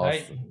します。はい。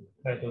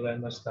ありがとうござい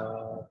まし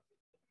た。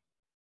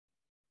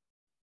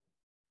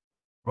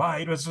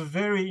Right, it was a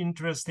very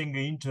interesting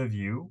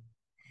interview.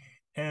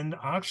 And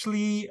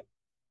actually,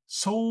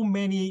 so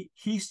many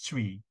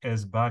history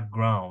as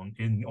background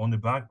on the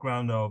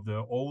background of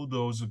all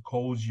those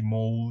Koji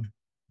mold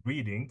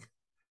breeding.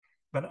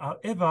 But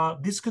however,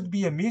 this could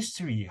be a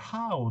mystery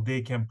how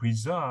they can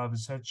preserve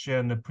such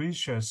a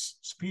precious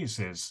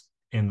species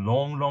in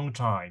long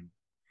time.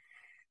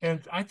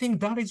 And I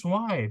think that is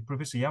why,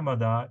 Professor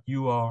Yamada,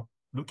 you are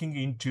looking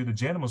into the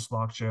genome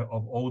structure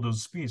of all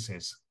those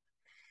species.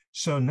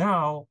 So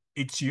now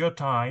it's your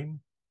time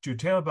to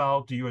tell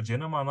about your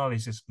genome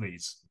analysis,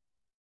 please.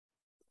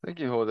 Thank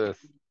you for this.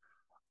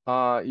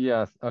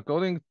 Yes,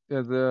 according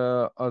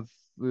to as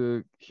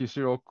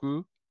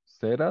Hishiroku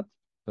said that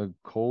the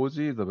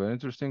Koji is a very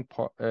interesting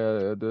part.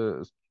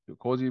 The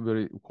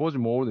Koji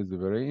mold is a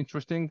very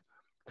interesting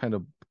kind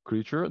of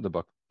creature.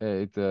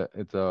 It's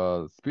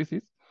a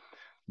species.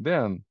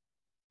 Then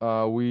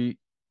we,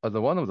 as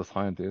one of the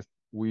scientists,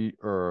 we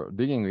are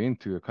digging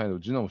into a kind of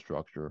genome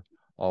structure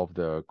of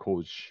the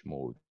Koji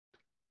mold.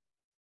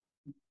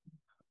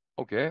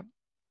 Okay,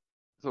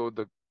 so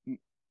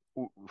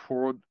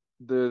for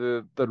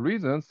the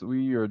reasons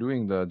we are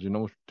doing the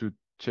genome to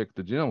check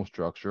the genome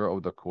structure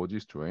of the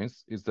Koji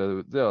strains is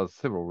that there are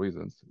several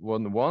reasons.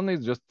 One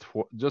is just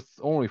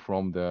only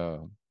from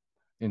the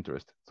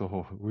interest.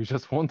 So we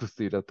just want to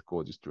see that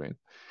Koji strain.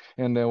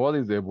 And then what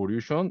is the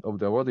evolution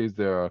of what is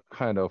the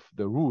kind of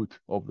the root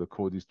of the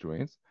Koji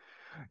strains.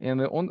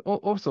 And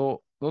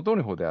also, not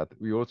only for that,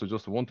 we also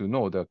just want to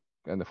know the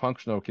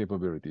functional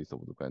capabilities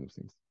of the kind of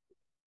things.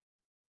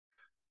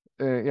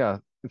 Yeah,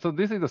 so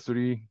this is the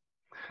three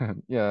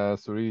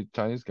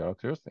Chinese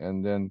characters,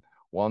 and then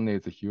one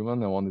is a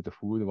human, and one is the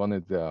food, one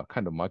is the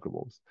kind of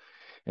microbes.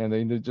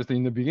 And just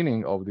in the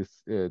beginning of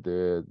this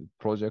the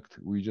project,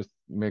 we just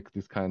make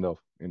this kind of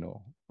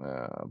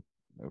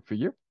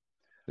figure,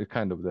 the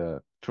kind of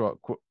the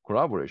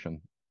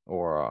collaboration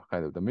or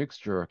kind of the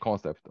mixture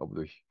concept of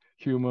the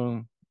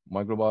human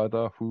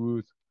microbiota,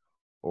 food,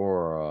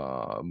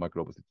 or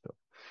microbes itself,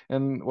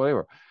 and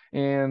whatever.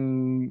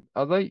 And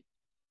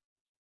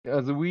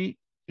as we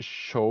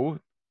show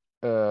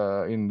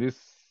in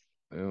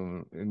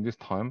this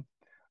time,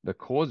 the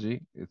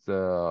Koji is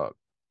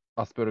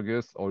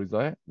Aspergillus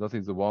oryzae. That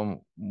is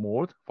one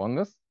mold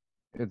fungus.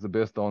 It's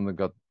based on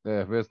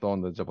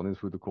the Japanese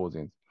food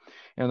cuisines,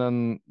 and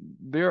then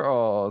there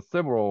are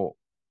several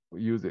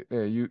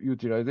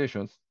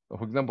utilizations.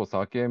 For example,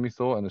 sake,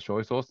 miso, and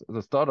soy sauce as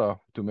a starter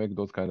to make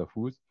those kind of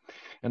foods,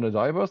 and they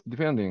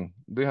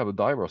have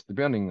diverse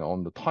depending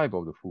on the type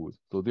of the food.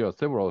 So there are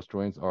several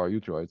strains are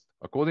utilized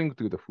according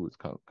to the food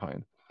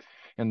kind,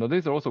 and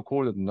these are also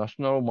called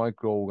national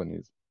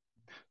microorganism.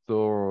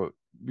 So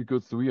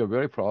because we are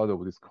very proud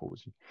of this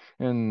Koji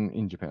and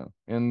in Japan,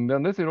 and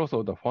then this is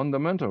also the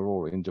fundamental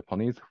role in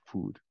Japanese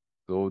food.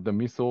 So the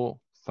miso,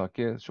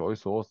 sake, soy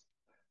sauce.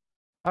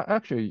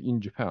 Actually,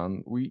 in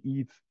Japan, we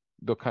eat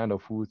the kind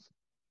of foods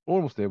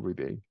almost every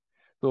day.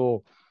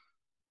 So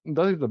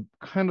that is the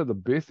kind of the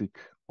basic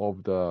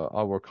of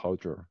our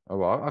culture,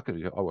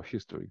 our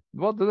history.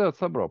 But there are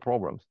several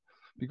problems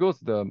because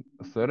the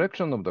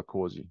selection of the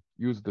Koji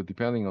used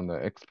depending on the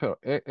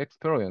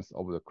experience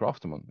of the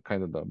craftsman,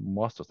 kind of the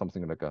master,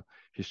 something like a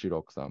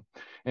Hishiroku-san.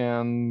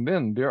 And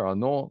then there are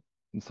no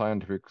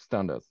scientific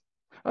standards.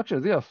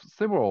 Actually, there are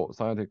several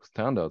scientific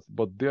standards,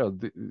 but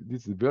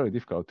this is very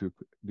difficult to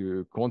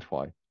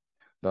quantify.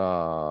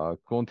 The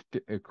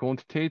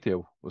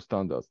quantitative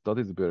standards, that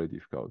is very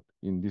difficult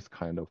in this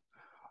kind of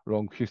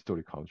long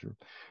history culture.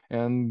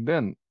 And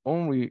then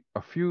only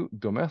a few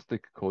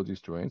domestic Koji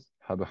strains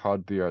have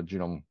had their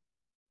genome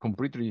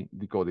completely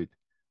decoded.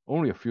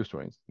 Only a few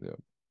strains there.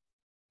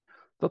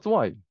 That's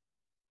why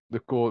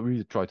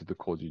we try to the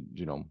Koji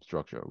genome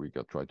structure. We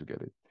try to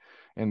get it.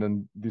 And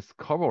then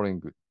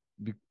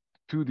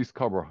to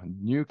discover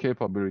new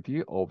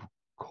capability of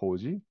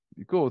Koji,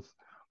 because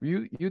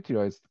we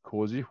utilize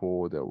Koji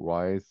for the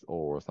rice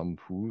or some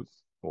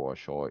foods or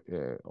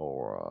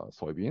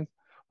soybeans,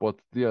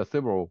 but there are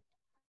several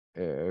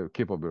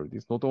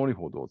capabilities, not only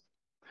for those.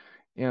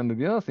 And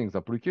the other thing is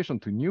application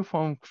to new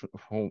function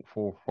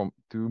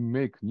to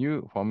make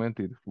new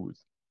fermented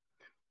foods.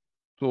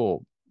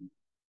 So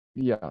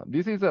yeah,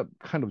 this is a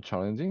kind of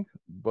challenging,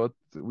 but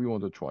we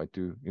want to try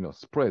to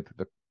spread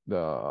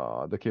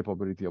the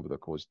capability of the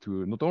Koji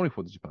to not only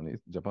for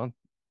Japan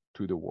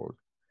to the world.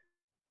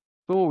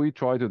 So we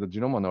tried the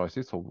genome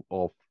analysis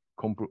of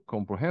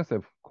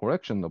comprehensive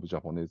collection of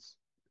Japanese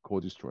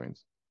Koji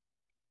strains.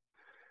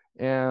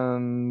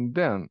 And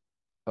then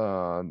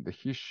the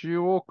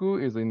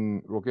Hishioku is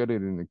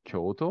located in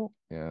Kyoto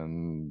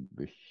and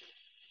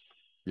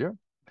here.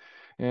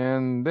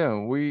 And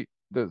then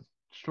the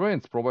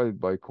strains provided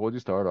by Koji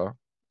Starter,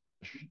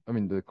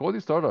 the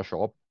Koji Starter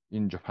shop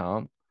in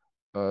Japan,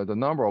 the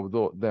number of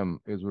them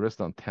is less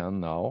than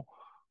 10 now.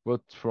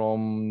 But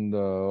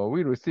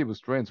we received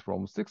strains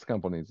from 6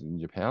 companies in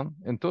Japan,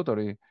 and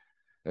totally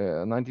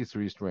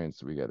 93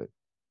 strains we get it.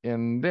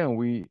 And then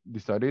we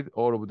decided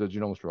all of the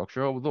genome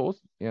structure of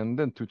those, and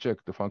then to check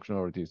the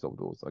functionalities of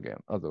those again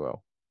as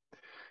well.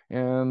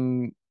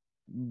 And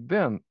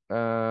then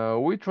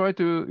we try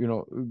to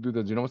do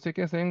the genome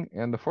sequencing,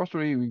 and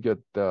firstly we get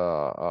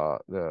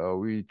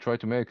we try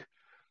to make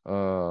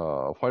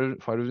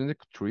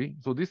phylogenetic tree.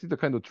 So this is the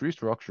kind of tree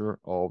structure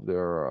of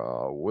their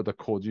with the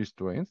Koji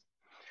strains,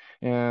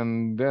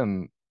 and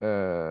then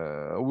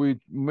we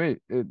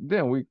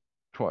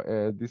try.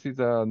 This is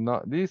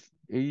not this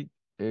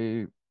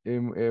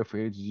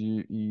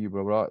MFHGE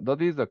blah blah.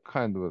 That is a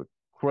kind of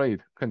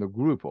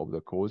group of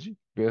the Koji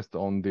based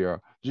on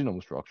their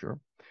genome structure,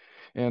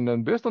 and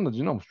then based on the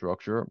genome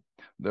structure,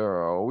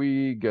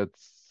 we get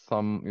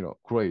some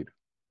grade.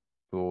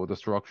 So the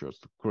structures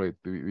grade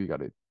we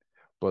got it,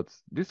 but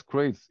this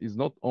grade is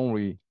not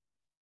only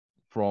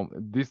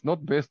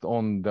not based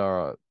on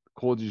the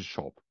Koji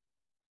shop,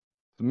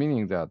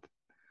 meaning that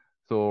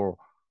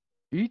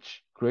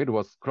each grade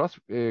was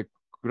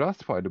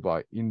classified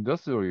by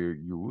industrial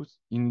use.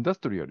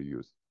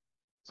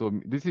 So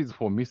this is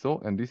for miso,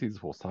 and this is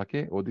for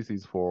sake, or this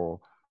is for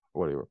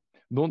whatever.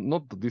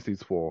 Not this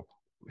is for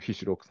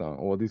Hishiroku-san,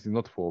 or this is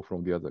not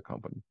from the other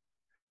company.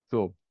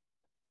 So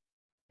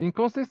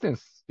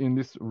inconsistency in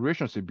this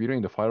relationship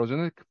between the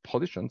phylogenetic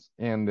positions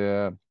and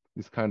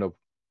this kind of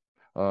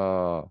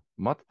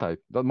mat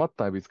type. That mat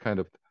type is kind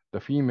of the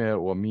female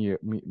or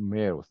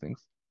male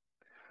things.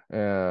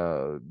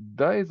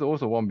 That is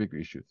also one big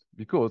issue,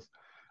 because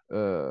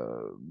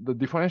the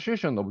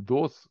differentiation of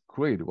those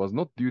grades was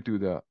not due to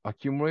the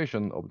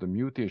accumulation of the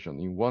mutation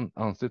in one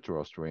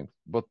ancestral strain,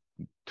 but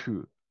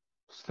to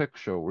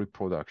sexual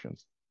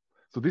reproductions.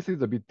 So this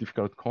is a bit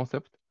difficult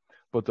concept,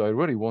 but I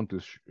really want to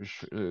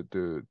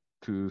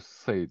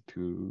say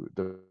to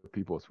the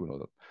people who know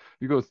that,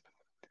 because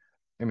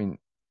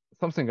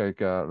something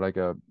like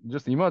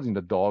just imagine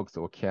the dogs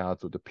or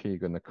cats or the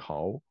pig and the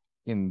cow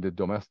in the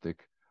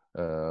domestic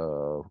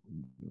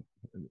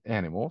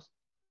animals.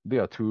 They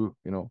are two,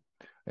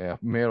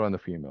 male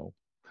and female,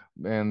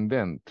 and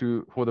then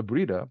for the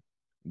breeder,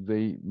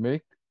 they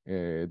make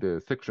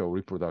the sexual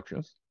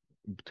reproductions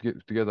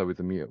together with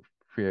the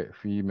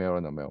female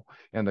and a male.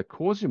 And the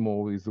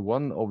Kojimo is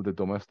one of the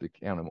domestic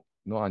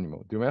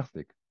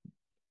domestic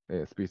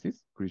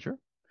species, creature,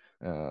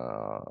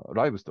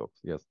 livestock.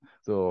 Yes.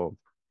 So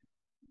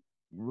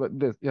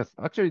yes,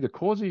 actually the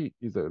Koji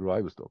is a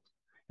livestock,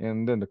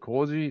 and then the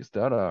Koji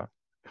Starter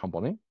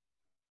company,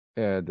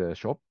 the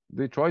shop,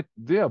 they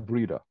are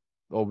breeder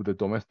of the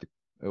domestic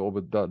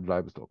of the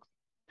livestock.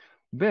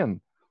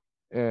 Then,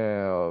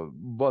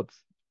 but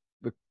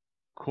the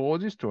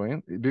Koji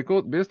strain,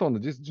 because based on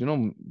this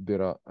genome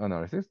data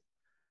analysis,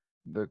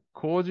 the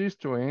Koji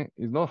strain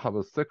is not have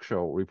a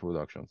sexual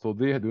reproduction, so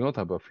they do not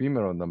have a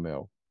female and a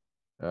male,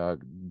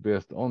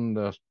 based on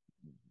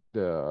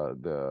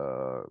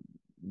the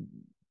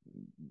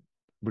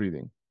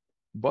breeding,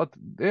 but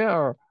they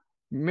are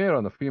male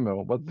and a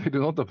female, but they do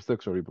not have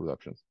sexual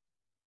reproductions.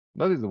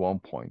 That is one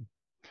point.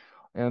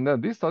 And then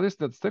this suggests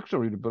that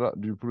sexual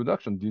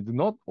reproduction did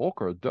not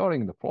occur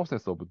during the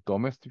process of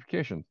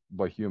domestication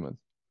by humans.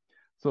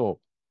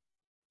 So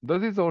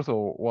that is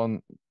also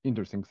one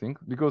interesting thing,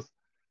 because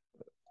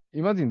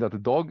imagine that the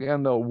dog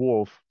and the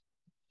wolf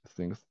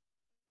things.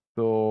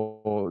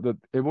 So the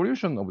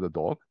evolution of the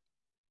dog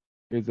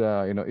is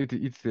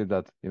it said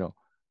that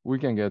we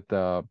can get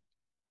a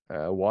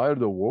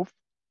wild wolf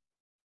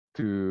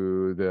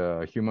to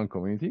the human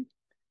community,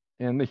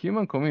 and the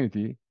human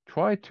community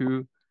try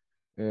to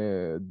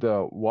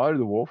the wild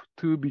wolf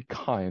to be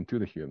kind to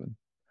the human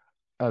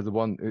as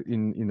one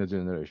in a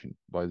generation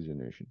by the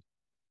generation.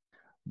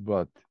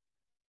 But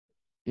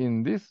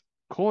in this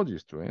Koji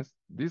strains,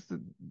 this is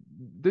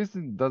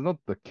not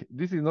the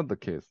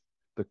case.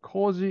 The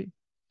Koji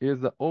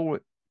is a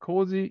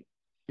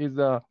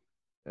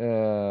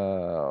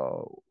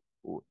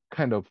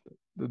kind of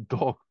the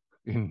dog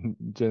in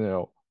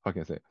general. How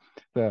can I say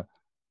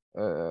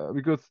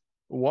because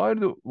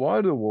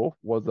wild wolf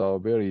was a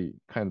very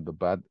kind of the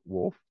bad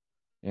wolf,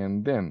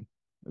 and then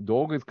the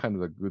dog is kind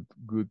of the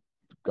good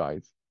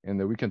guys, and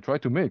then we can try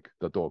to make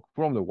the dog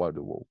from the wild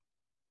wolf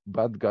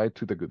bad guy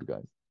to the good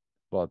guys.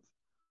 But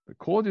the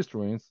Koji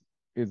strains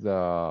is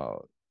a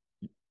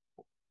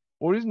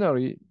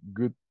originally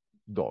good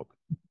dog.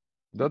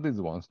 That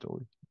is one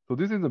story. So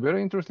this is a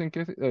very interesting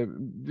case.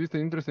 These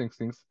interesting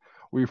things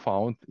we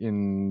found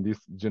in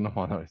this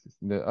genome analysis,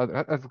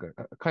 as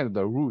kind of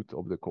the root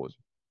of the Koji.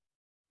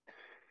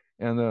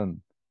 And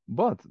then,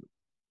 but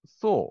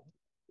so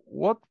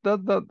what does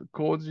that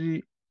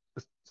Koji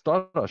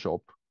starter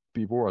shop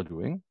people are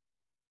doing?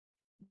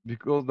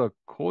 Because the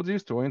Koji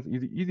strains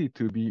is easy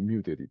to be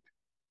mutated.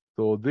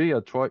 So they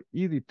are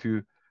easy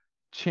to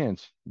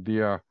change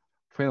their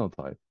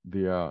phenotype,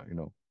 their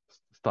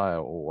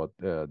style or what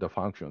the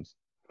functions.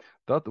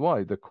 That's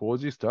why the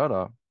Koji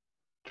starter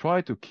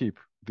try to keep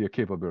their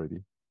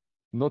capability,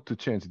 not to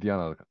change the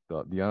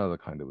another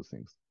kind of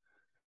things.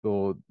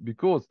 So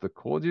because the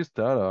Koji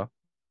starter,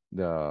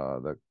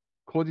 the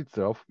Koji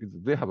itself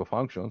they have a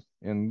functions,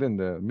 and then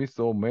the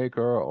miso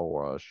maker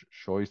or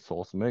soy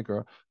sauce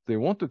maker, they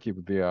want to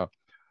keep their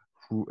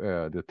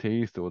the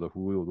taste or the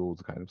food or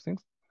those kind of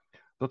things.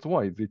 That's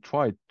why they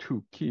try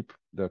to keep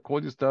the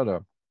Koji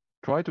starter,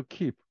 try to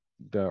keep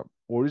the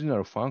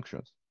original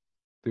functions.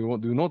 They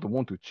do not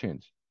want to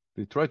change.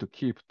 They try to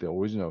keep the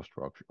original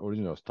structure,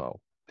 original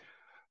style.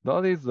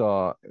 That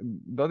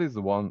is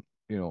one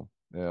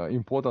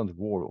important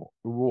role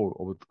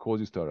of the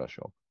Koji starter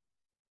shop.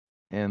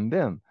 And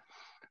then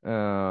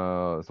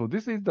so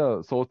this is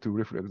the thought to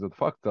reflect the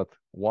fact that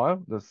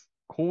while the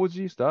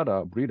Koji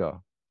starter breeder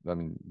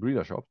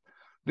shop,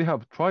 they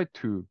have tried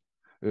to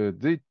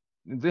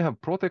they have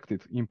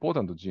protected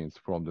important genes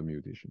from the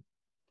mutation.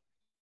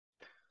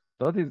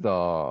 That is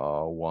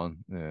one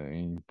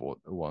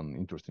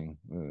interesting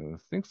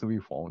things we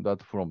found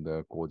that from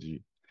the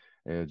Koji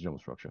genome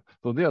structure.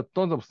 So there are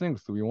tons of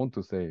things we want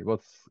to say,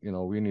 but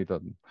we need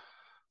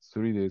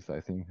 3 days,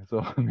 I think.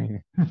 So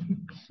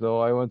so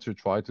I want to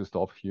try to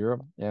stop here.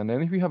 And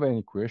then if you have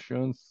any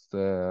questions,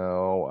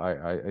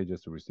 I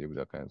just received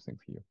that kind of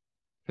things here.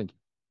 Thank you.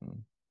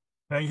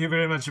 Thank you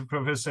very much,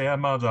 Professor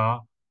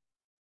Yamada.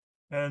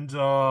 And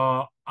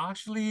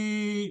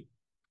actually,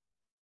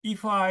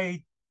 if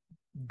I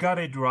got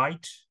it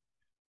right,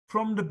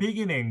 from the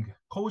beginning,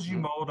 Koji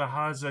mode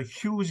has a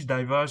huge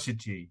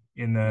diversity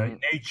in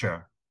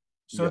nature.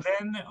 So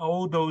then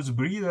all those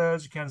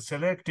breeders can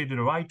select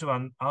the right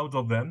one out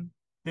of them.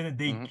 Then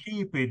they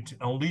keep it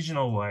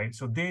original way.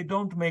 So they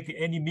don't make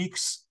any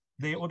mix.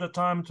 They all the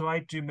time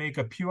try to make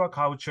a pure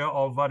culture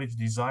of what is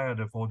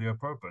desired for their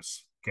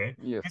purpose. Okay,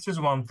 this is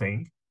one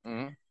thing.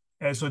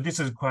 So this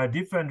is quite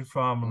different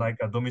from like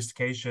a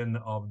domestication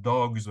of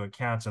dogs or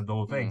cats and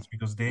those things,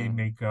 because they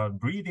make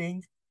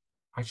breeding,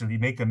 actually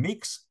make a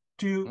mix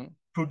to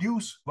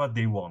produce what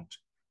they want.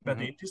 But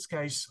in this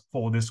case,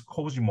 for this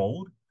Koji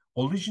mode,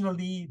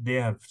 originally they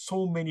have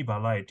so many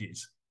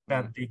varieties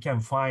that they can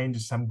find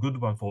some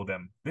good one for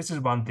them. This is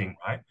one thing,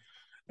 right?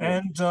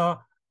 And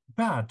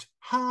but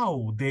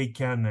how they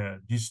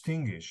can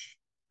distinguish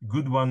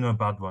good one or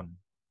bad one?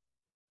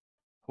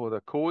 For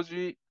the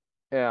Koji,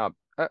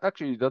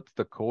 actually that's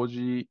the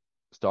Koji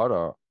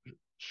starter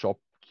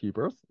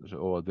shopkeepers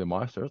or the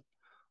masters.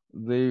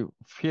 They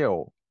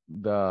feel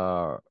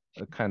the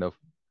kind of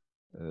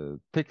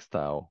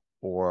textile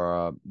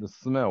or the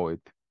smell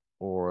it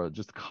or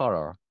just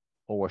color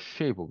or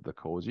shape of the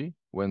Koji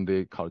when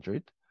they culture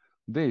it.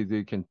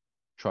 They can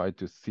try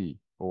to see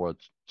or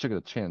check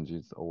the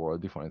changes or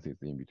differences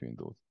in between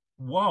those.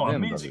 Wow,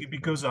 amazing,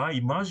 because I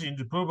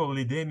imagined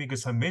probably they make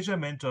some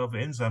measurement of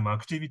enzyme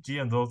activity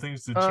and those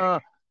things to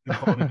check the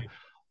quality.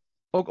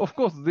 Of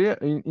course, they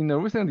in the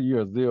recent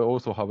years, they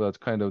also have that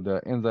kind of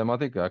the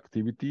enzymatic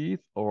activities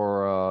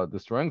or the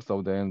strengths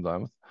of the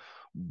enzymes,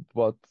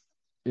 but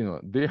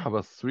they have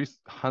a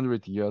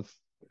 300 years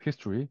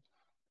history.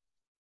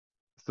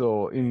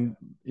 So in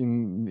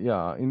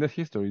the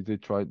history, they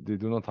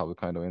do not have a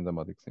kind of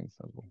enzymatic things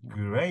as well.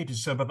 Great.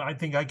 So, but I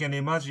think I can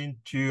imagine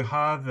to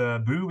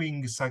have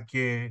brewing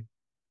sake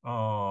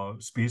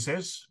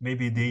species.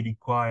 Maybe they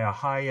require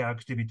higher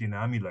activity in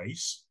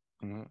amylase.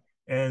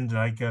 And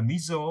like a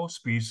miso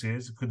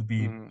species could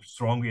be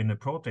strong in the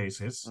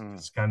proteases.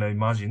 It's kind of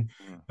imagine.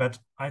 But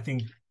I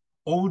think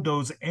all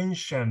those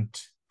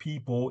ancient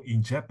people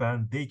in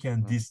Japan, they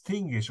can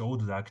distinguish all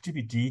the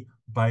activity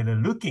by the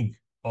looking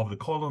of the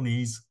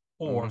colonies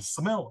or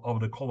smell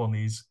of the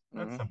colonies.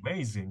 That's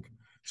amazing.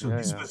 So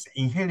this was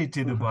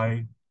inherited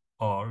by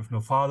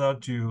father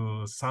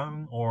to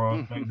son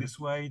or like this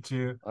way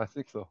to... I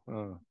think so.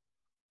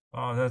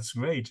 Oh, that's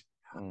great.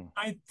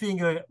 I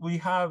think we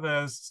have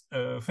a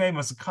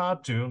famous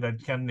cartoon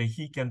that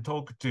he can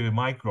talk to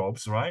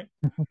microbes, right?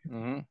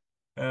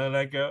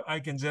 I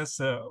can just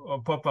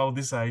pop out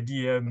this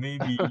idea.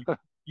 Maybe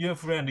your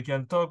friend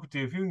can talk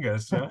to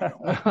fingers, right?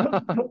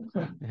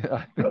 Yeah,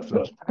 I think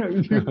so.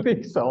 You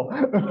think so?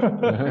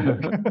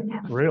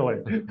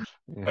 Really?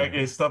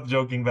 Okay, stop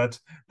joking, but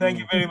thank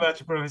you very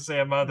much, Professor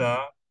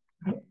Yamada.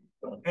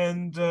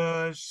 And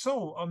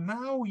so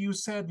now you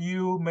said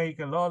you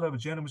make a lot of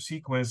genome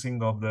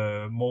sequencing of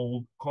the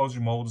Koji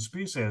mold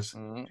species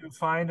to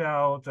find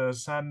out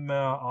some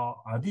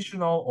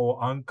additional or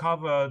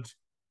uncovered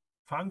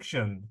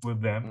function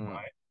with them,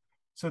 right?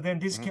 So then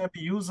this can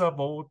be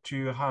usable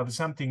to have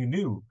something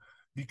new,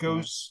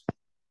 because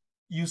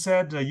you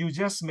said you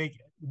just make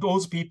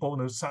those people,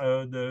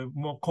 the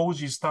more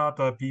Koji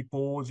starter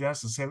people,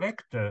 just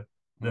select the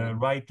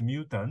right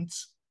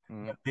mutants.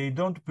 They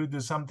don't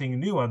produce something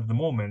new at the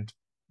moment,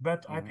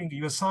 but I think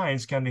your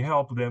science can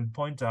help them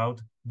point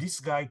out this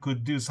guy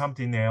could do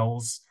something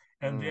else,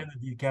 and then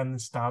you can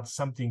start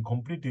something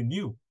completely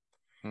new.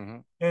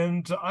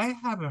 And I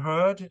have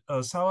heard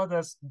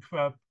Mr.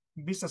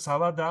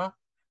 Sawada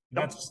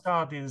that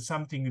started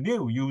something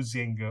new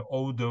using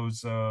all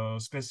those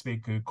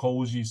specific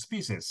Koji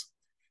species.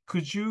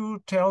 Could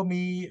you tell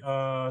me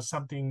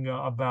something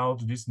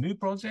about this new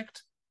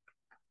project?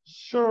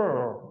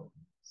 Sure.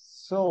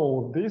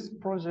 So this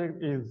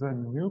project is a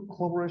new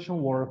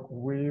collaboration work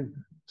with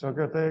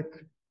Togatech,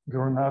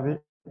 Gurunavi,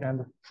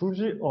 and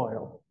Fuji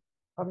Oil.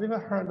 Have you ever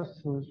heard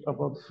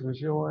about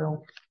Fuji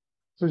Oil?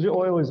 Fuji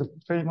Oil is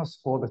famous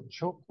for the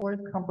chocolate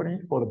company,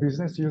 for the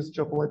business use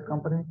chocolate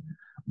company,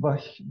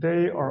 but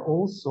they are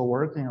also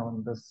working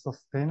on the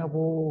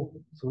sustainable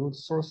food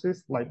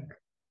sources like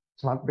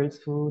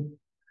plant-based food.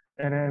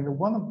 And then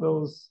one of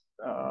those,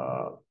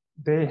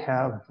 they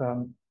have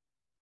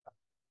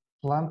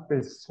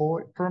plant-based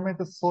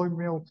fermented soy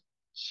milk,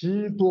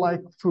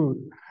 cheese-like food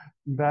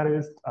that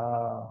is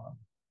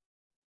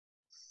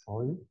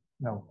soy?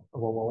 No,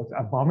 what was it?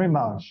 A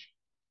bamimage.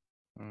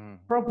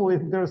 Probably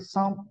there's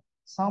some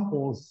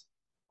samples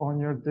on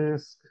your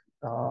disk,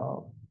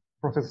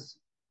 Professor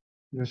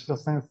Yoshida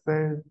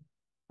Sensei.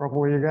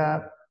 Probably you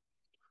got.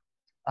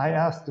 I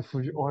asked the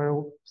Fuji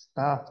Oil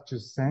staff to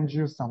send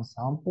you some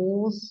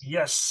samples.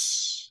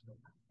 Yes.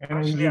 And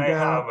actually,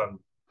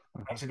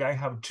 I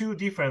have two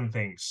different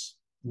things.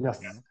 Yes.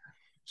 Yeah.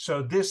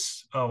 So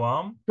this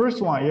one.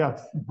 First one,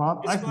 yes.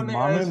 This one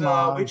is,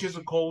 which is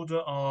called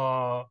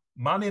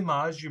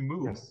Mamemage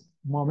Moo. Yes,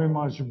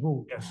 Mamemage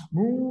Moo. Yes.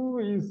 Moo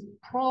is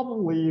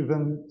probably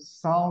the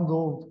sound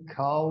of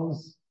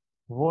cow's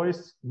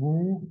voice.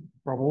 Moo,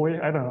 probably.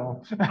 I don't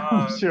know.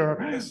 I'm sure.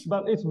 Yes.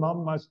 But it's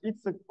Mamemage.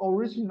 It's the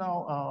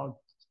original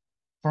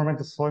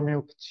fermented soy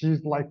milk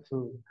cheese-like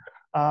food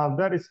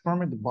that is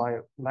fermented by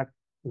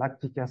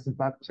lactic acid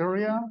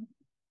bacteria.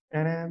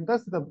 And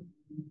that's the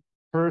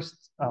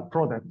first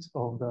product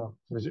of the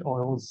Fuji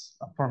Oil's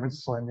fermented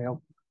soy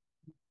milk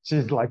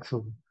cheese-like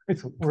food.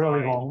 It's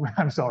really long.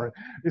 I'm sorry.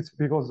 It's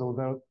because of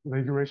the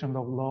regulation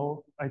of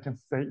law. I can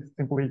say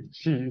simply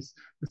cheese.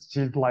 It's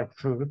cheese-like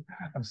food.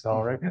 I'm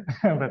sorry,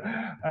 but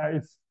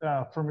it's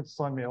fermented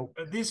soy milk.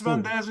 This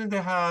one doesn't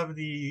have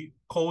the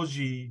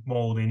Koji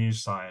mold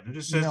inside.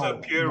 This is a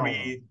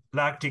purely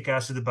lactic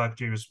acid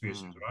bacteria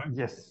species, right?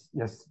 Yes,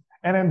 yes.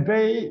 And then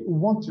they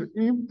want to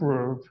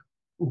improve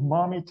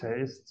umami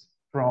taste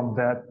from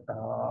that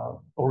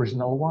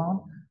original one.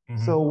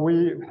 So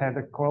we had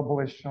a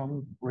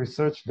collaboration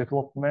research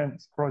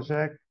development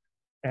project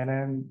and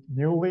then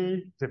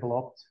newly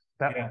developed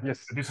that one.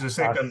 Yes. This is the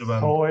second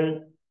one.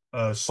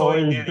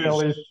 Soy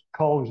delish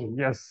Koji.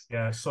 Yes.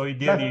 Yeah, soy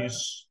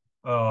delish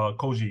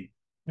Koji.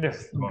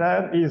 Yes,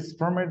 that is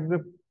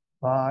fermented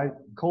by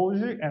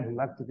Koji and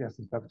lactic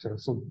acid bacteria.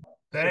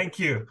 Thank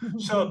you.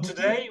 So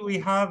today we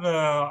have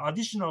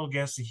additional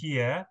guests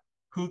here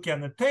who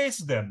can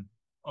taste them.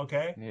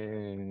 Okay.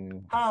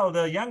 How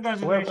the younger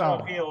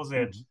generation feels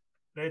it.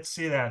 Let's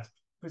see that.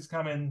 Please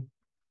come in.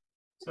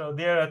 So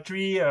there are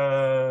three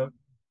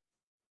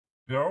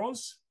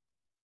girls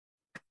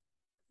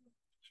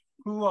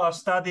who are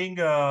studying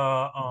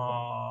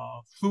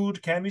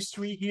food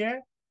chemistry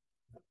here.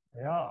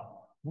 Yeah.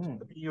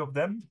 Three of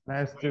them.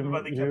 Nice to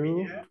meet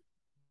you.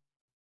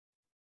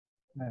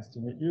 Nice to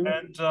meet you.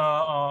 And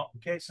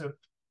okay, so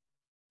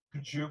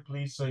could you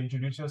please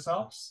introduce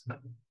yourselves?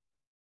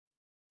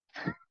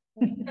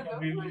 You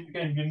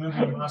can remove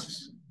your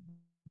masks.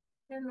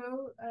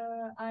 Hello,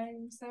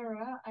 I'm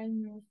Sarah.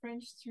 I'm a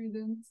French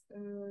student,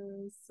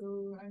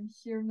 so I'm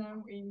here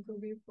now in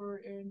Kobe for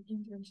an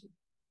internship.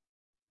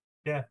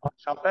 Yeah,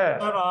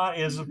 Sarah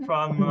is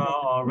from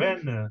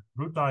Rennes,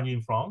 Bretagne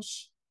in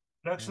France.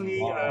 Actually,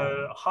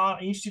 her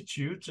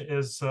institute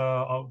is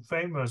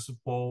famous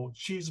for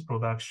cheese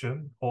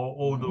production or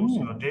all those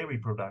dairy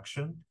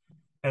production.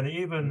 And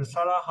even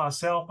Sarah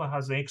herself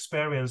has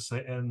experience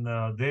in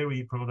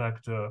dairy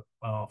product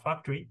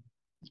factory.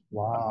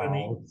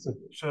 Wow.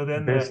 So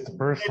then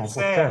let's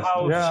say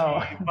how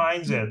she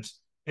finds it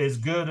is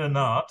good or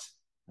not.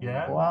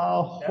 Yeah.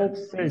 Wow, hope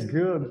say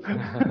good.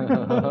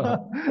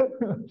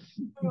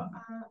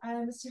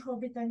 I'm Shiho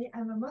Bitani.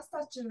 I'm a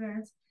master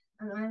student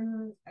and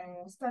I'm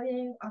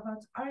studying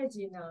about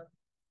allergy now.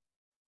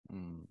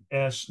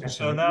 Yes,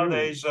 so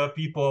nowadays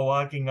people are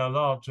working a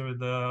lot with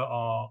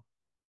the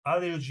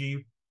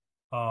allergy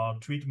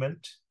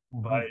treatment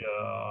by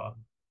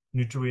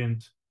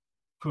nutrient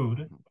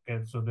food.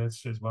 Okay, so that's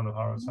just one of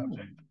our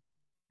subjects.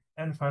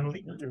 And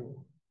finally,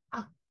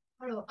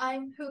 hello,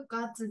 I'm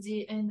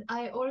Fukazuji and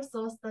I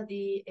also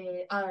study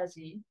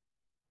allergy.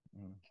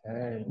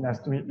 Okay, nice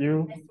to meet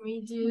you. Nice to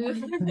meet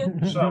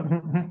you. So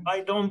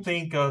I don't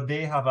think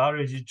they have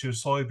allergy to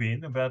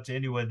soybean, but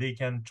anyway, they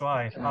can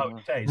try how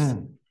it tastes.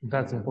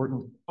 That's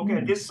important.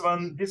 Okay, this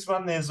one is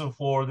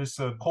for this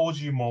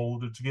Koji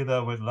mold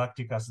together with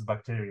lactic acid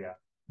bacteria.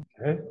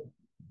 Okay.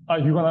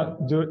 You're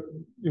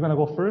gonna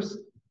go first?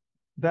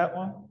 That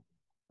one?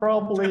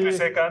 Probably.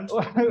 Second.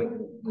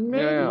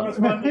 Maybe. This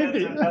one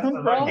Maybe. is that's the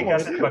lactic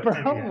acid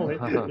bacteria. Probably.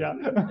 Yeah.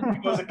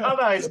 Because the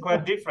color is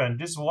quite different.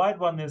 This white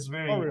one is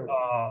very. Oh, really?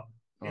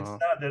 It's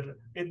not that.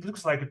 It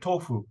looks like a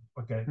tofu.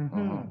 Okay.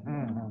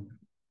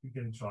 You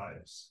can try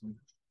this.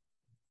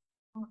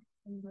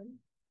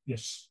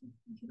 Yes.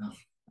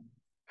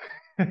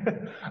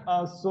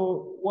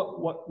 So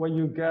what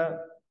you get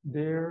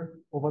there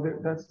over there?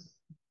 That's,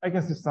 I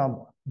guess, it's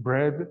some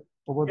bread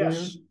over there.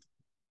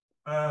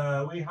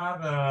 We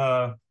have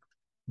a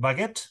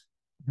baguette.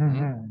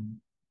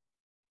 And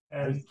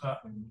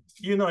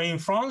you know, in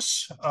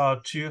France,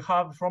 to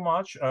have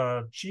fromage,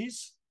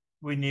 cheese,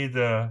 we need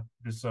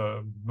this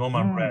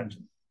normal bread.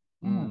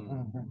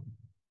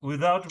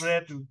 Without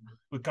bread,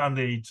 we can't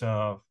eat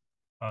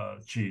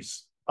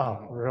cheese.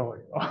 Oh, really?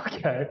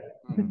 Okay.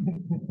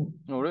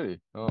 Oh, really?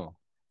 Oh.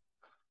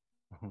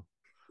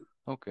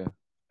 Okay.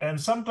 And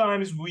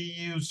sometimes we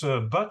use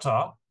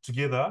butter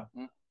together.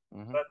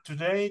 But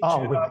today,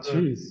 to have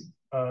cheese.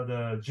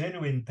 The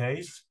genuine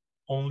taste,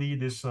 only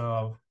this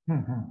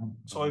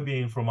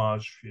soybean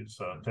fromage is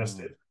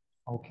tested.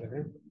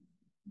 Okay.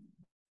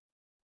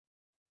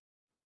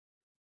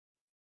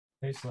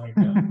 Tastes like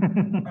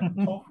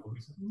tofu.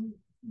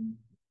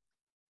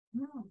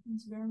 No,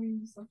 it's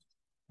very soft.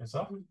 It's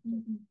soft?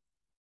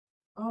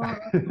 Oh.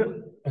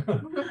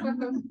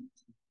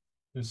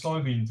 The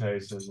soybean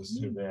taste is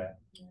still there.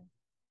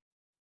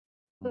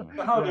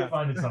 How do you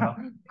find it, Sana?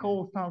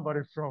 Call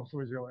somebody from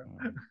Fujiwara.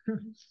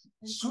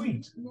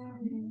 Sweet. Yeah.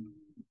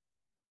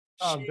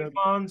 She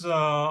finds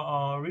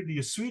really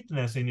a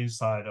sweetness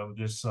inside of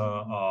this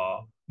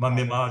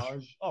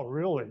mamemage. Oh,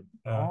 really?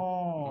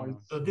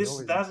 So this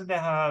really doesn't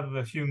have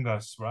a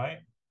fungus, right?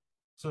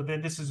 So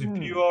then this is a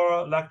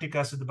pure lactic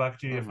acid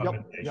bacteria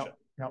fermentation.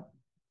 Yep.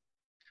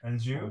 And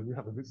you? You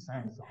have a good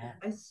sense.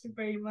 I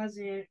super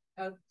imagine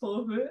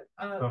tofu.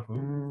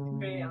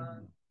 Very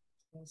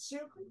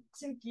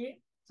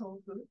silky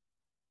tofu.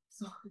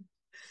 So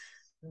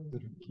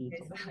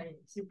yes, I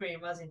super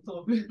imagine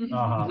tofu.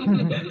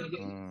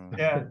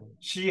 Yeah,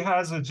 she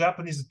has a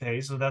Japanese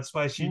taste, so that's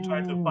why she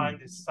tried to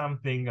find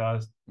something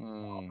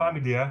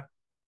familiar.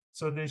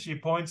 So then she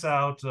points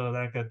out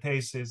like a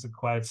taste is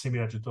quite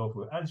similar to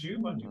tofu. And you,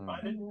 what do you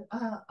find it?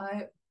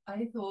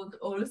 I thought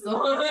also.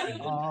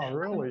 Oh,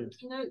 really?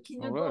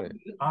 Kinotofu.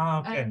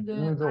 Okay. And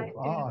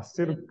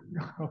still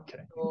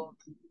okay.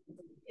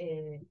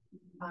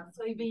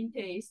 Soybean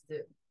taste.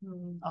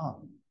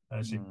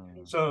 I see.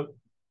 So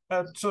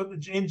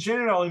in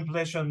general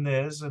impression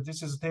is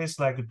this is tastes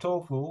like a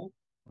tofu,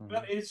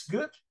 but it's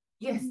good.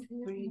 Yes.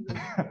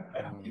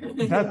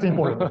 That's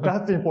important.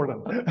 That's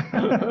important.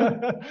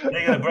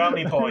 They got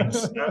brownie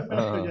points.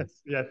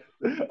 Yes.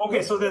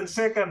 Okay, so then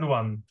second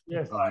one.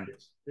 Yes.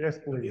 Yes,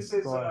 please.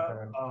 This is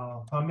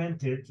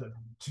fermented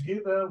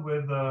together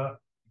with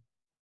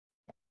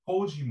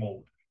Koji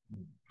mold.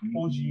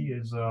 Koji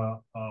is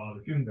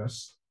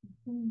fungus.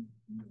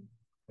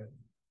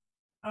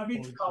 A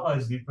bit color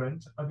is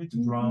different, a bit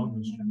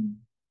brown.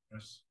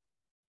 Yes.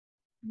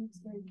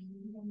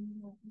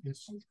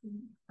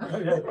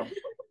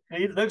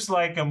 It looks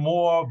like a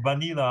more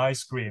vanilla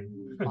ice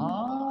cream.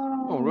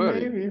 Oh,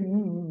 really?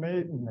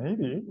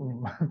 Maybe.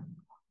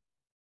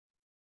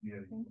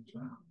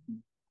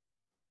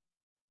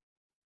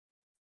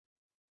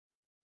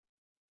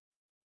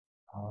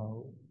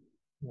 How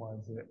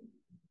was it?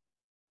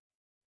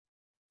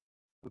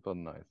 Super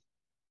nice.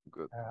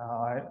 Good.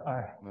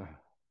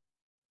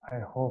 I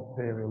hope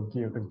they will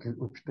give a good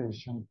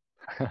reputation.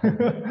 It's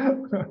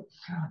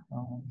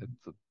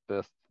the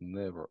best,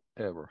 never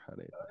ever had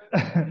it.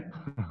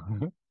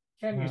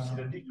 Can you see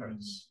the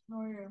difference?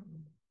 Oh, yeah.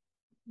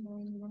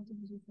 No, you want to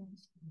do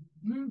difference.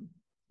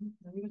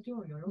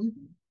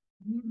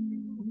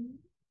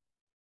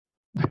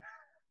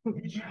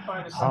 Did you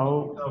find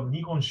something of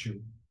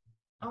Nihonshu?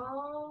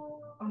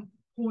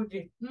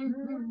 Koji.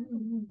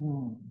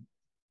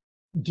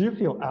 Do you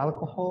feel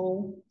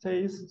alcohol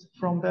taste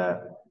from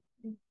that?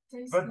 It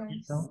tastes But like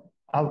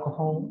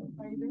alcohol?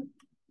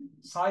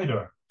 cider.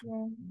 Cider.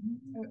 Yeah.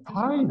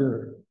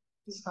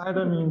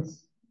 Cider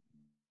means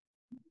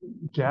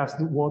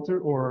gassed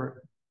water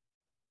or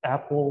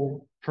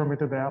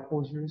fermented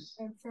apple juice.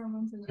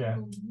 Fermented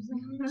apple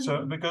juice.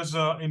 So because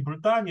in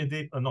Bretagne,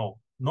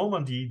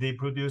 Normandy, they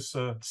produce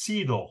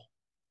cider.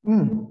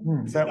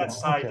 That's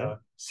cider.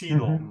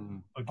 Cider.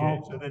 Okay.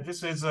 So then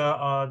this is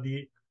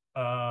the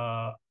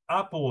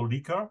apple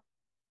liquor,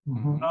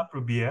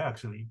 apple beer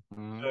actually.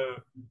 So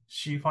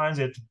she finds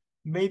it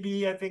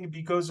maybe, I think,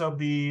 because of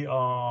the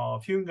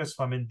fungus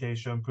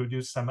fermentation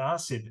produce some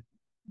acid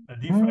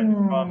different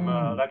from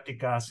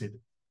lactic acid.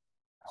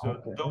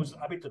 So those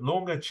a bit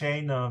longer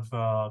chain of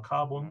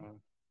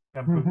carbon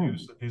can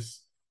produce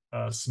this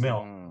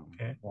smell.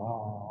 Okay.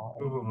 Wow.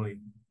 Probably.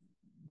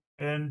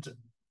 And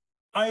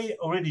I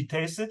already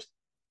tasted.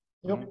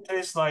 It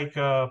tastes like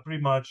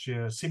pretty much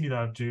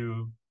similar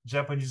to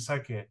Japanese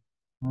sake.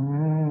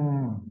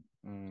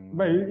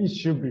 But it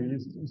should be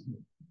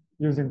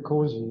using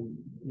Koji.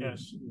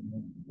 Yes.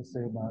 the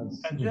same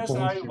as And just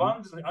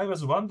I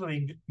was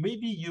wondering,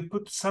 maybe you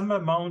put some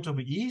amount of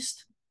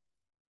yeast?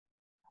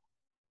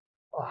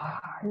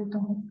 I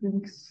don't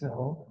think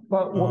so.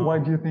 But why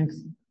do you think?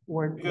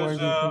 Because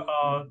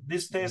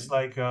this tastes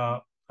like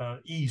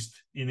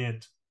yeast in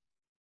it.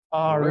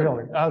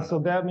 Really? So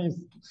that means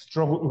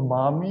strong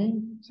umami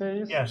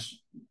taste? Yes.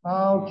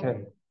 Okay.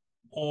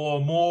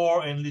 Or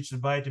more enriched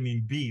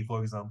vitamin B,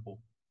 for example.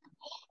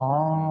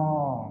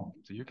 Oh.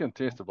 So you can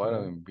taste the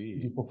vitamin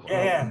B.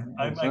 Yeah,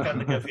 I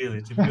can feel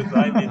it because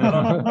I made a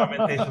lot of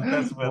fermentation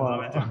tests with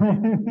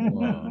vitamin B.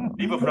 Wow.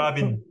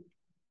 Riboflavin.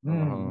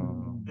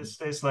 This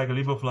tastes like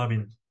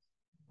riboflavin.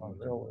 Oh,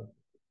 really?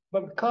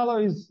 But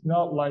color is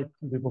not like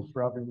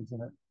riboflavin,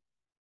 isn't it?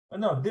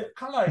 No, the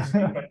color is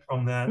different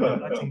from that.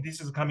 I think this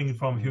is coming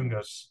from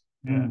fungus.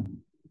 Yeah.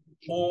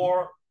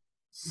 Or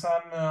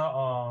some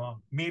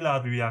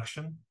Maillard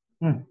reaction.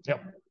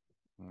 Yep.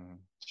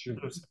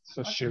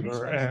 So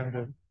sugar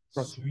and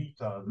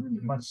sweeter,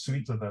 much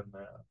sweeter than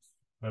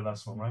the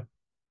last one, right?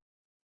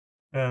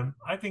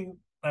 I think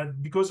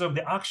because of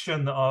the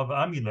action of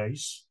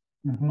amylase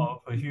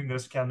of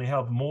fungus can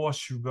help more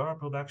sugar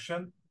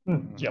production.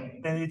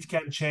 Yep. Then it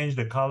can change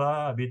the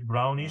color a bit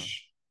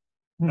brownish.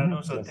 And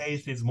also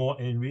taste is more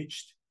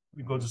enriched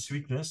because of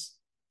sweetness.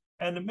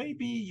 And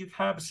maybe you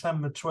have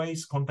some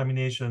trace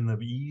contamination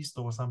of yeast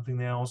or something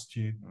else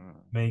to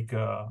make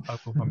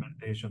alcohol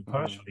fermentation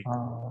partially.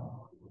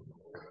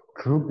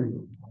 Could be.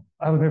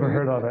 I've never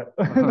heard of it.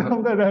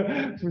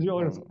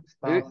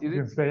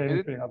 Didn't say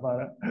anything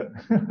about it.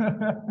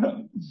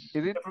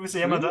 Is it Professor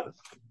Yamada?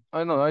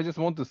 I know. I just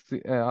want to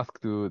ask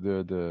to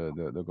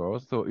the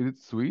girls. So is it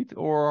sweet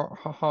or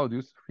how do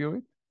you feel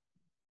it?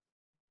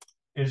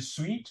 Is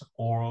sweet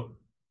or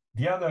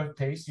the other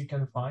taste you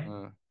can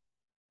find?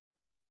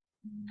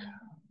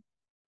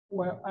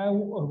 Well, I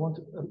want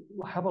to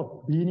have a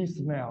beanie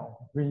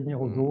smell, beanie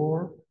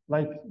odor.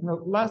 Like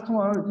last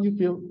one you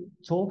feel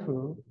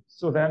tofu,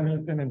 so that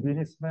means in a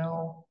beanie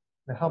smell.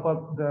 How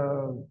about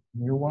the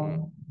new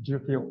one? Do you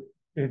feel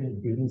any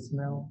beanie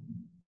smell?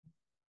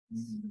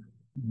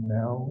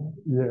 No.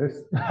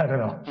 Yes. I don't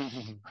know.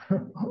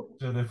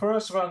 So the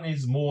first one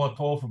is more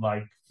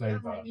tofu-like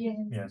flavor.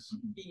 Yes.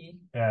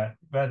 Yeah,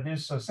 but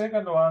this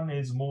second one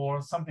is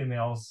more something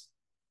else.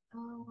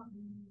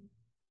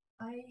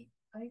 I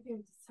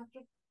feel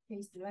sake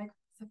taste like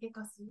sake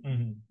kasu.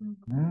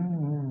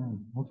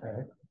 Okay.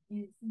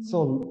 So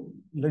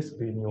less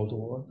beanie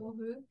odor.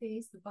 Tofu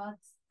taste, but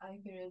I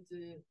feel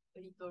the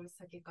little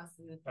sake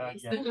kasu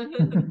taste.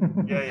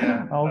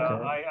 Yeah.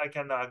 Okay. I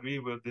can agree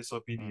with this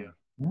opinion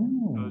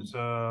because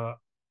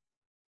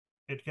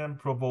it can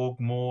provoke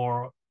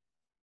more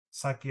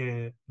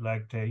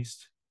sake-like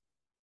taste.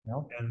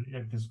 Yep. And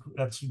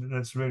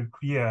that's very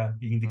clear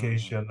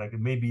indication. Like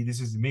maybe this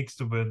is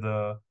mixed with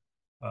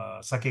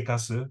sake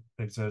kasu,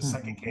 it's a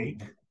sake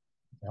cake.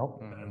 Yep.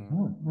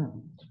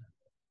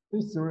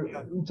 It's really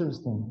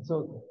interesting.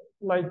 So,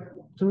 like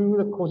through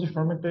the Koji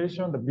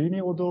fermentation, the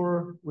beanie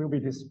odor will be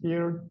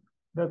disappeared.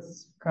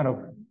 That's kind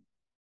of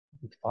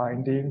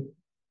finding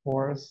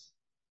for us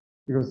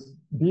because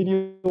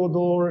beanie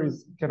odor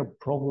is kind of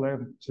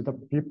problem to the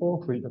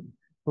people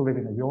who live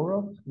in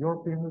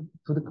European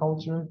to the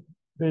culture.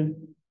 They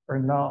are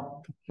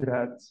not good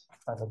at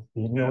kind of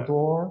beanie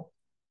odor.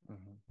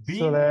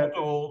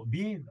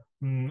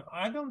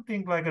 I don't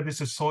think like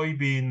this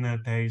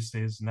soybean taste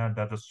is not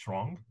that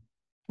strong.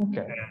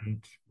 Okay.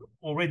 And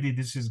already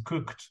this is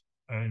cooked,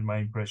 in my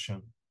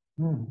impression.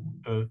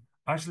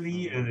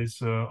 Actually,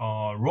 it's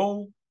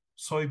raw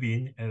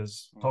soybean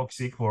is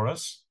toxic for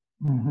us,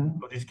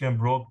 but it can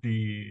block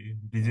the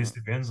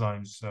digestive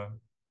enzymes.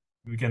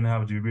 We can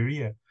have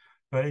diarrhea.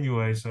 But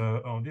anyways,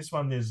 this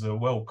one is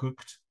well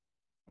cooked,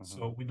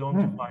 so we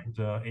don't find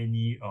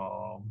any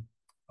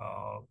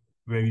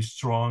very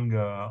strong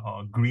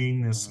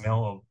green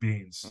smell of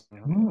beans.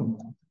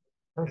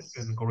 That's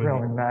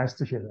really nice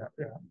to hear that.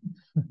 Yeah.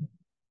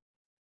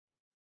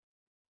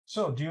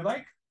 So, do you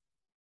like?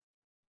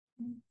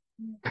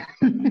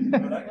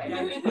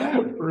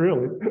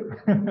 Really?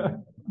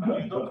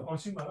 You don't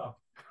consume enough.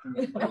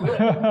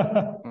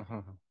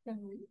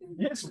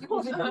 Yes, of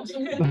course.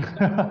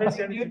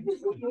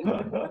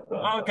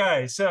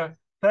 Okay, so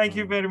thank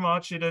you very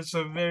much. It is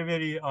a very,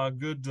 very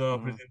good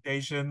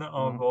presentation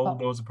of all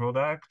those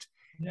products,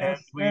 and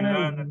we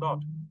learned a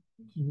lot.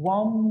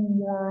 One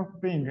more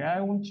thing,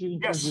 I want to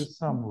introduce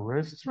some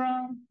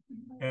restaurant.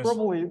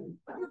 Probably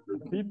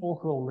people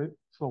who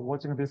are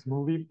watching this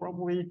movie,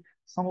 probably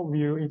some of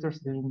you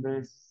interested in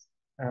this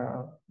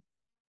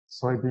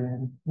soy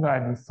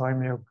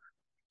milk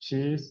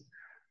cheese.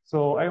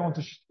 So I want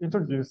to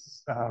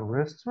introduce a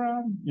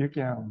restaurant. You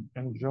can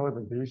enjoy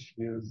the dish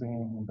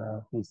using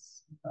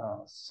this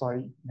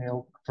soy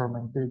milk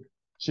fermented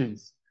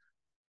cheese.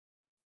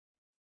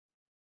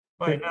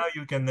 Right now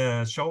you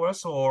can show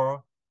us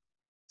or?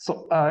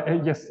 So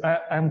yes,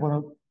 I'm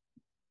gonna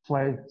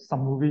play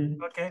some movie.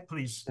 Okay,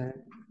 please.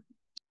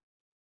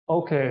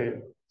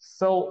 Okay,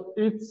 so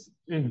it's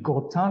in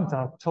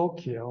Gotanta,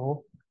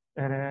 Tokyo,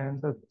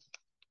 and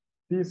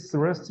this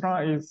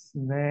restaurant is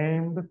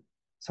named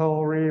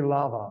Tori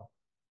Lava.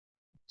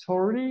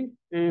 Tori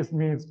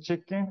means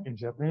chicken in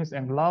Japanese,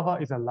 and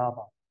lava is a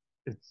lava.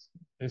 It's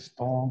a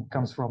stone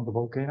comes from the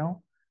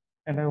volcano.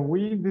 And then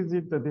we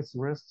visited this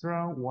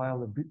restaurant while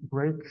the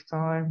break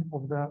time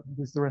of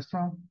this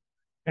restaurant.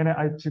 And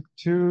I took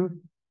 2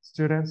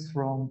 students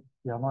from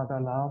Yamada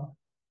lab.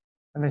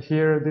 And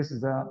here, this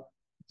is a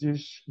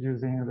dish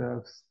using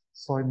the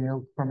soy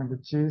milk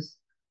fermented cheese.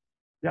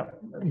 Yeah,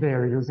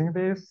 they're using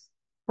this.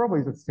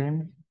 Probably the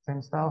same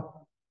stuff.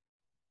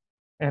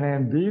 And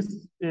then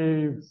this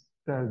is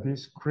the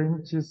dish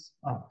cream cheese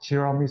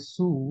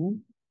tiramisu.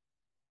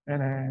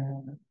 And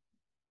then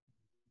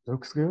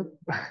looks good.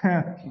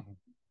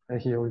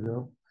 Here we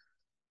go.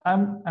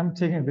 I'm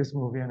taking this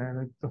movie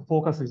and the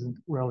focus isn't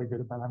really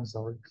good, but I'm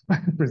sorry.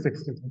 Please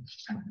excuse me.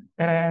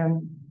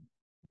 And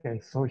okay,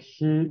 so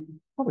he's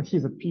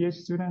a PhD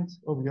student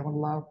of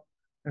Yamada Lab,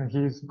 and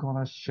he's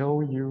gonna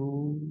show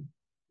you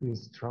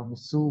this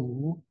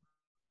tiramisu.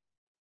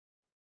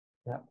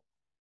 Yeah.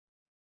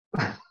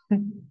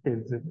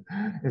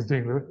 It's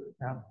doing good.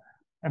 Yeah.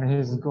 And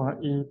he's gonna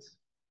eat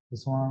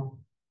this one.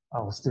 I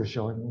was still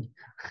showing me.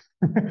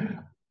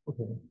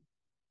 Okay.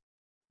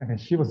 And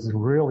he was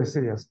really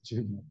serious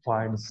to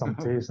find some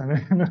taste and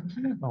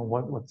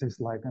what tastes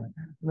like. And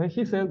then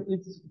he said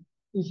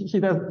he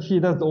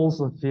does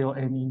also feel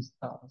any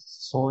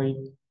soy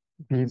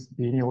beans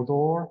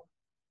odor,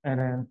 and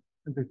then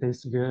it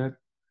tastes good.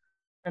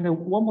 And then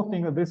one more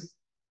thing, this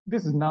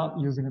is not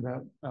using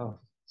the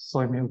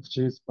soy milk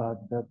cheese,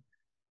 but that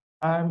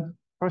I'm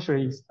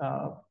partially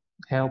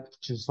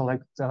helped to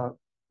select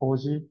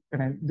Koji,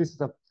 and then this is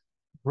the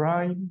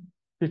brine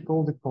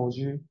pickled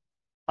Koji.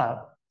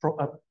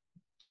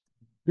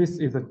 This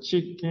is a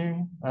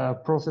chicken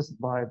processed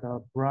by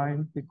the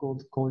brine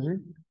pickled Koji,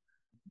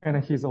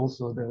 and he's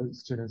also the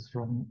students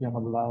from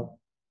Yamada Lab,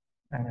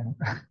 and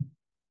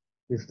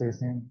he's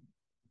tasting.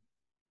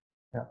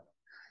 Yeah,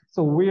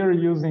 so we are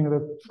using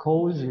the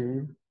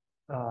Koji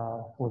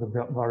for the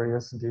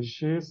various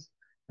dishes,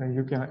 and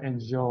you can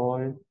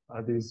enjoy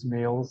these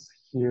meals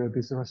here at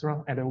this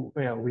restaurant, and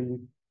yeah, we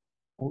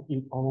will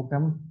eat all of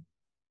them.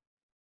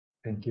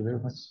 Thank you very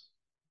much.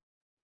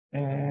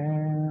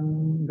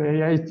 And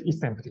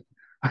it's empty.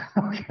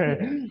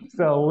 Okay,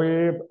 so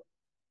we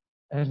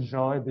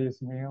enjoy this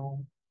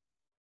meal.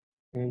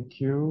 Thank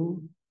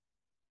you.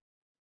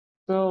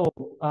 So,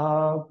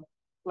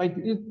 like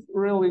it's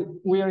really,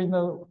 we are in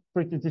a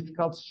pretty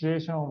difficult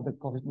situation of the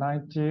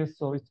COVID-19,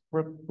 so it's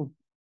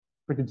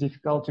pretty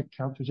difficult to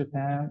come to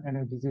Japan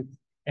and visit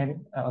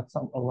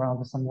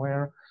around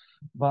somewhere.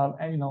 But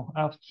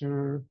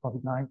after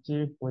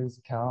COVID-19, please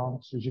come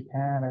to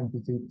Japan and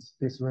visit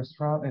this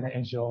restaurant and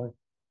enjoy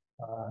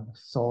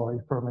soy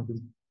milk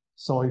fermented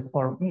soy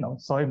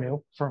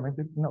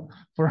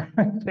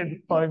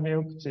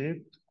milk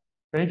cheese.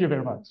 Thank you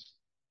very much.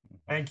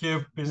 Thank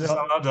you, Mrs.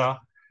 Sawada.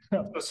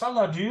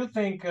 Sawada, do you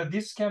think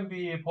this can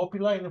be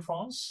popular in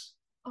France?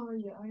 Oh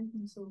yeah, I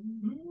think so.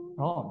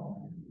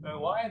 Oh.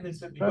 Why?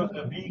 Is it because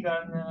of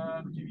vegan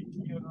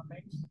activity or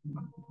things?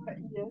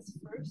 Yes,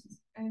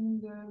 first,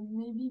 and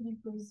maybe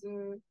because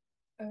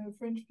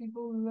French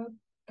people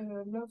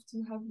love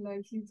to have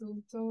like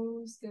little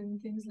toast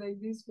and things like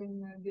this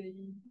when they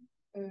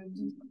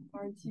do some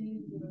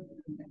parties.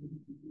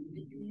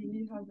 They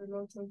usually have a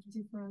lot of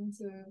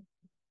different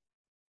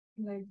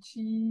like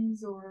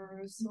cheese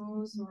or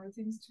sauce or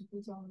things to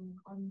put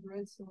on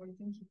bread. So I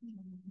think it can.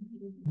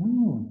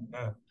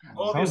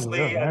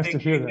 Obviously, I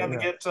think you can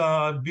get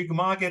a big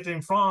market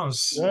in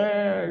France.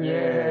 Yeah.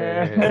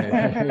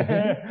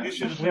 You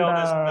should tell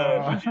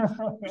this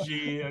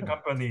Fuji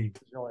company.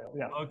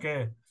 Yeah.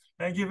 Okay.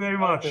 Thank you very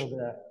much.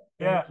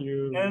 Thank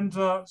you. And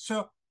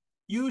so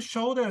you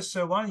showed us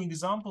one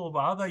example of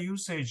other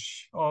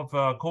usage of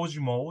Koji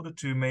mold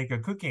to make a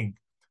cooking.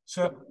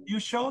 So you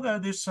showed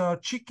this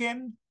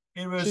chicken.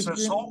 It was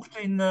soaked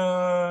in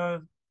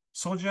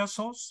soja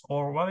sauce,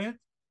 or what is?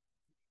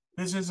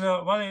 This is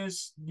what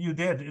is you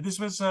did. This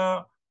was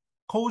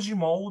Koji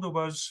mold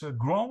was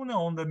grown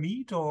on the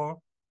meat,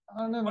 or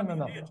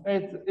no.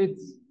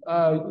 It's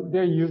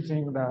they're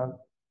using the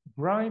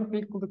brine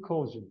pickled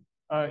Koji.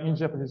 In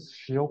Japanese,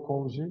 shio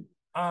Koji.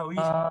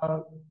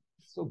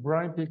 So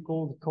brine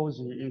pickled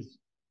Koji is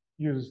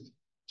used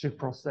to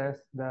process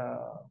the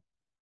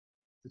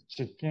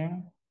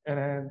chicken,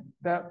 and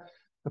then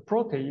the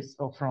proteins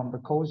from the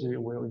Koji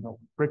will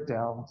break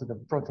down to the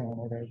protein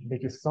and then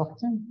make it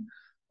soften,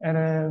 and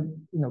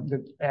then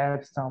they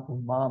add some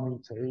umami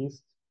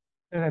taste,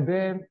 and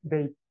then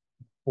they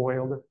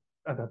boil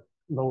at a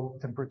low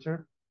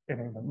temperature and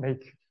then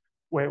make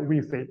where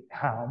we say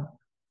ham.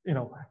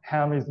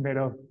 Ham is made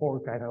of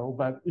pork, I know,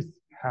 but it's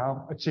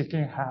ham, a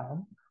chicken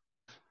ham.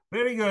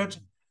 Very good.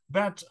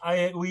 But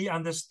we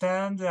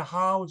understand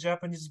how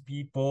Japanese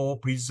people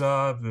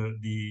preserve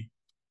the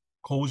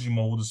Koji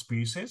mold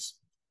species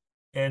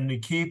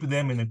and keep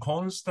them in a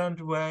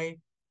constant way,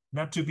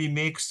 not to be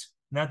mixed,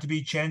 not to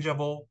be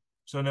changeable.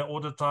 So that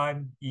all the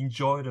time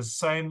enjoy the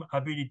same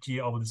ability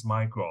of this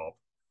microbe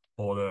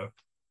for the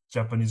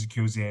Japanese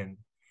cuisine.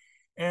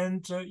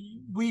 And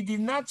we did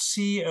not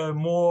see a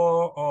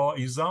more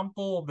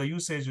example of the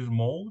usage of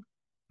mold,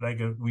 like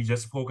we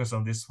just focus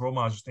on this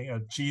fromage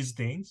thing, cheese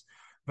things.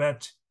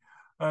 But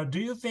do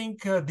you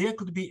think there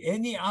could be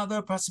any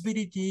other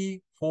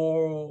possibility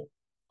for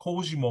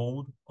Koji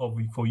mold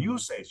for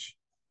usage?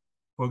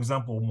 For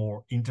example,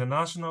 more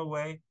international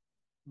way.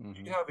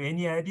 Do you have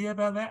any idea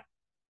about that?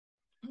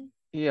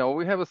 Yeah,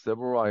 we have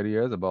several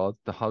ideas about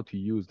how to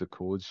use the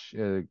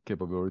Koji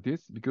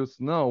capabilities, because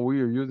now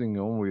we are using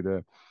only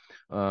the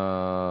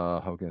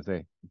how can I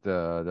say,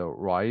 the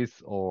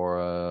rice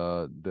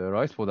or the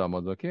rice for the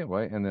amazake,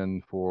 right? And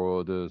then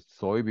for the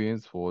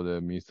soybeans for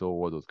the miso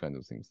or those kind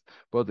of things.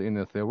 But in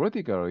a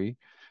theoretically,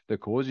 the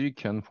Koji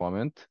can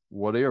ferment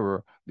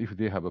whatever if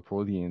they have a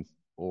proteins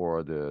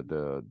or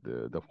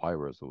the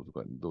fibers,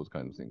 those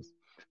kind of things.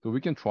 So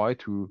we can try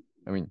to,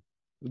 I mean,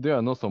 there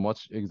are not so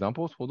much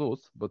examples for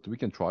those, but we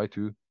can try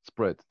to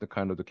spread the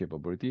kind of the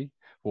capability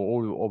for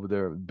all of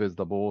their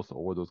vegetables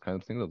or those kind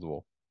of things as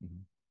well.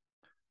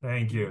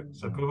 Thank you.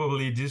 So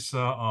probably this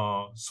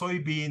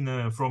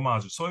soybean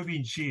fromage,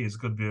 soybean cheese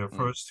could be a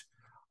first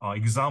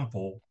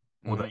example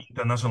for the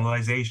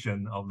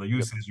internationalization of the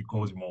usage of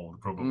Koji mold,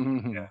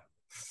 probably. Yeah.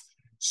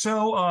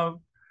 So,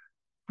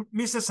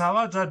 Mr.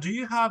 Sawada, do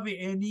you have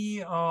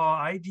any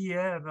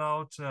idea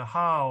about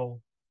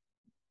how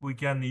we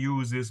can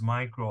use these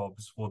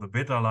microbes for the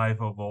better life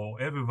of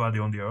everybody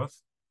on the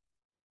earth?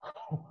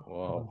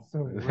 Wow. So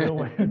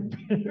really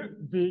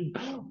big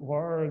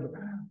word.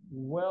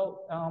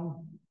 Well,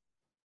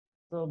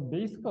 so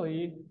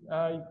basically,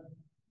 I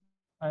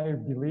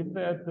believe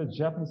that the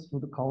Japanese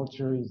food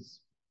culture is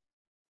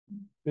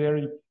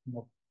very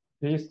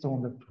based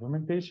on the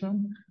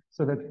fermentation.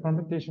 So that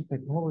fermentation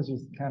technology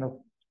is kind of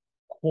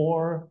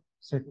core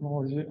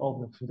technology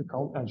of the food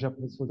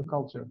Japanese food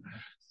culture.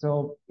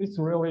 So it's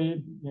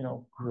really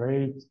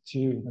great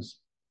to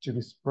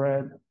be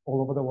spread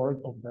all over the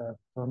world of the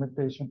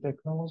fermentation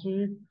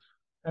technology.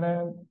 And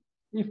then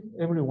if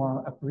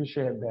everyone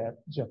appreciate that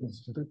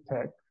Japanese food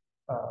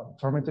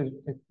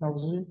fermentation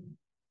technology,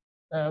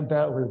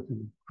 that will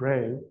be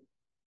great.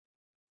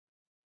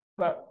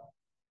 But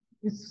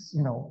it's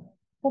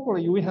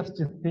hopefully we have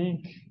to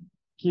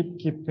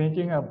keep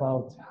thinking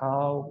about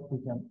how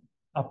we can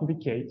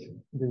applicate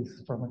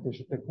this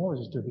fermentation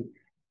technology to the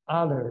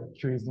other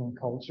cuisine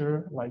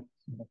culture, like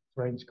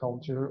French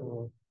culture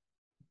or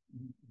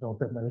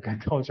North American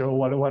culture or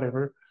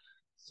whatever.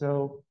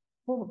 So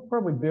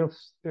probably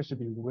there should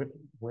be a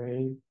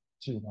way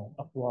to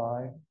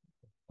apply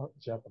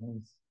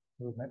Japanese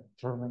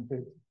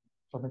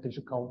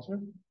fermentation culture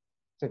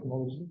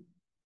technology.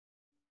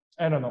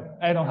 I don't know.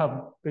 I don't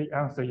have the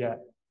answer yet.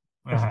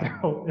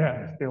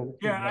 Still.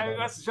 I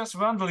was just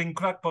wondering,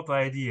 crackpot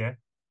idea.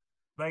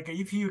 Like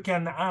if you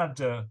can add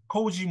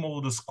Koji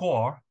mold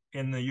score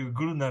in your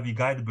Gurunavi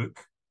guidebook,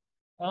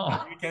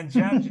 you can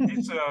judge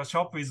this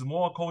shop is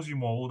more Koji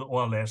mold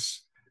or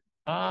less.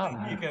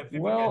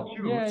 Well,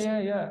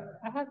 yeah.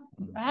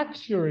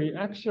 Actually,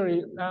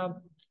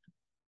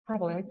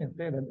 probably I can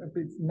say that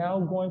it's now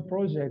going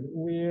project.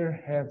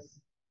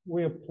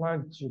 We're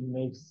planning to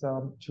make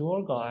some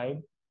tour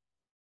guide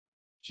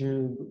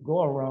to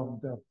go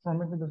around the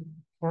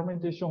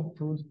fermentation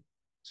food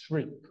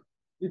trip.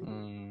 It's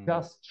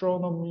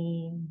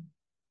gastronomy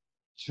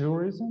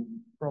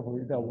tourism,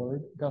 probably the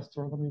word,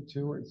 gastronomy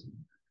tourism.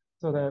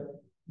 So that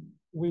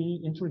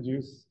we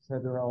introduce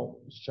several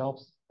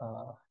shops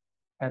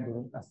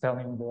handling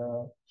selling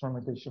the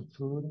fermentation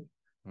food.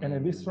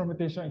 And this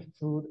fermentation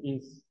food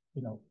is,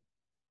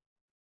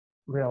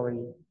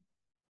 really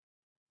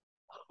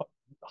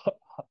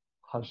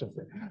how should I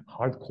say,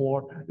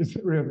 hardcore. It's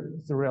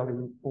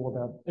really for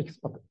the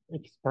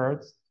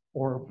experts,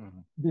 or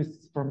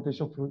this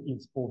fermentation food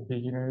is for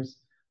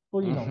beginners.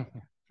 But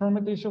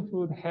fermentation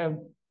food have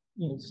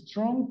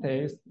strong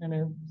taste, and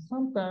then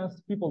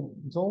sometimes people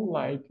don't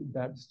like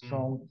that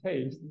strong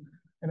taste,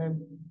 and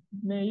then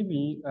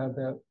maybe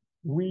the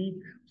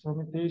weak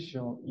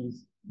fermentation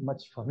is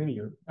much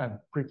familiar and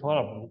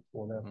preferable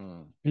for the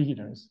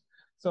beginners.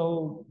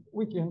 So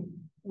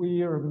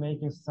we are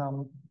making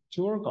some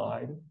tour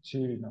guide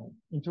to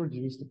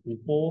introduce the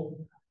people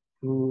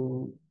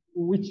who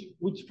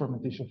which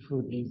fermentation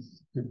food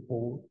is good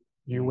for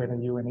you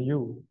and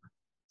you.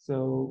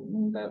 So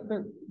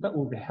that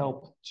will be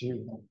help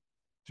to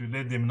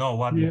let them know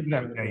what you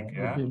take.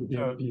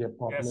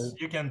 Yes,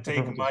 you can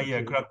take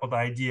my crackpot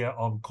idea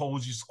of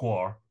Koji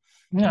score.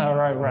 Yeah,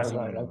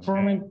 right.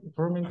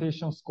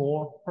 Fermentation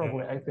score.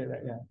 Probably I say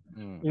that. Yeah,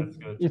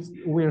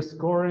 we're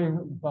scoring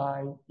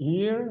by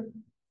ear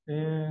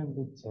and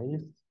the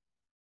taste,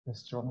 the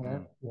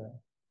strong.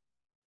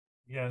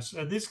 Yes,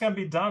 this can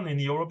be done in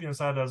the European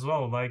side as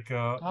well, like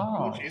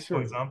Fuji's,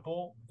 for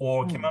example,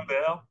 or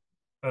Camembert.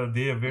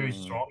 They are very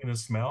strong in the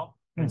smell,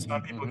 and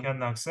some people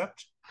can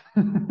accept.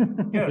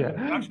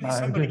 Actually,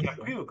 somebody can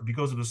puke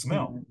because of the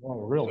smell.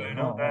 Oh, really?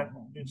 So, that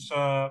it's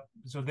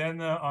so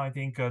then I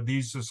think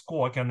these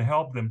score can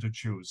help them to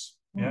choose.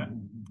 Yeah.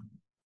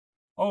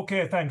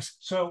 Okay, thanks.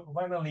 So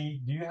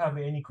finally, do you have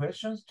any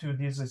questions to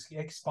these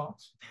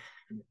experts?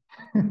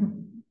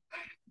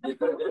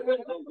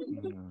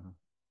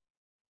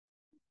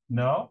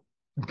 No?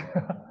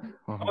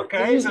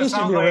 Okay, so it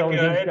sounds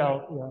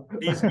like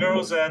these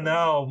girls are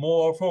now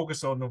more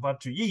focused on what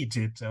to eat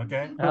it,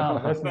 okay?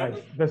 That's nice.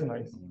 That's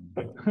nice.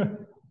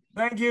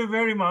 Thank you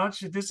very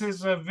much. This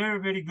is a very,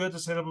 very good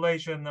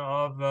celebration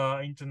of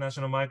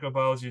International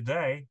Microbiology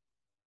Day.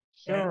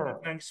 Sure.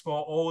 And thanks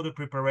for all the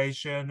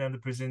preparation and the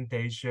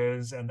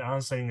presentations and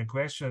answering the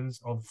questions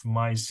of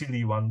my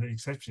silly one,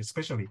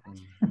 especially.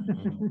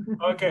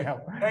 Okay,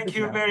 thank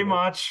you very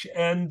much,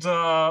 and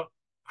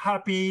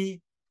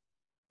happy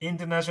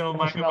International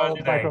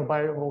Microbiology Day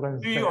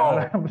to you all.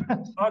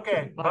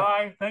 Okay,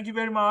 bye. Thank you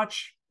very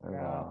much.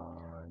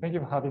 Thank you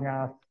for having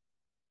us.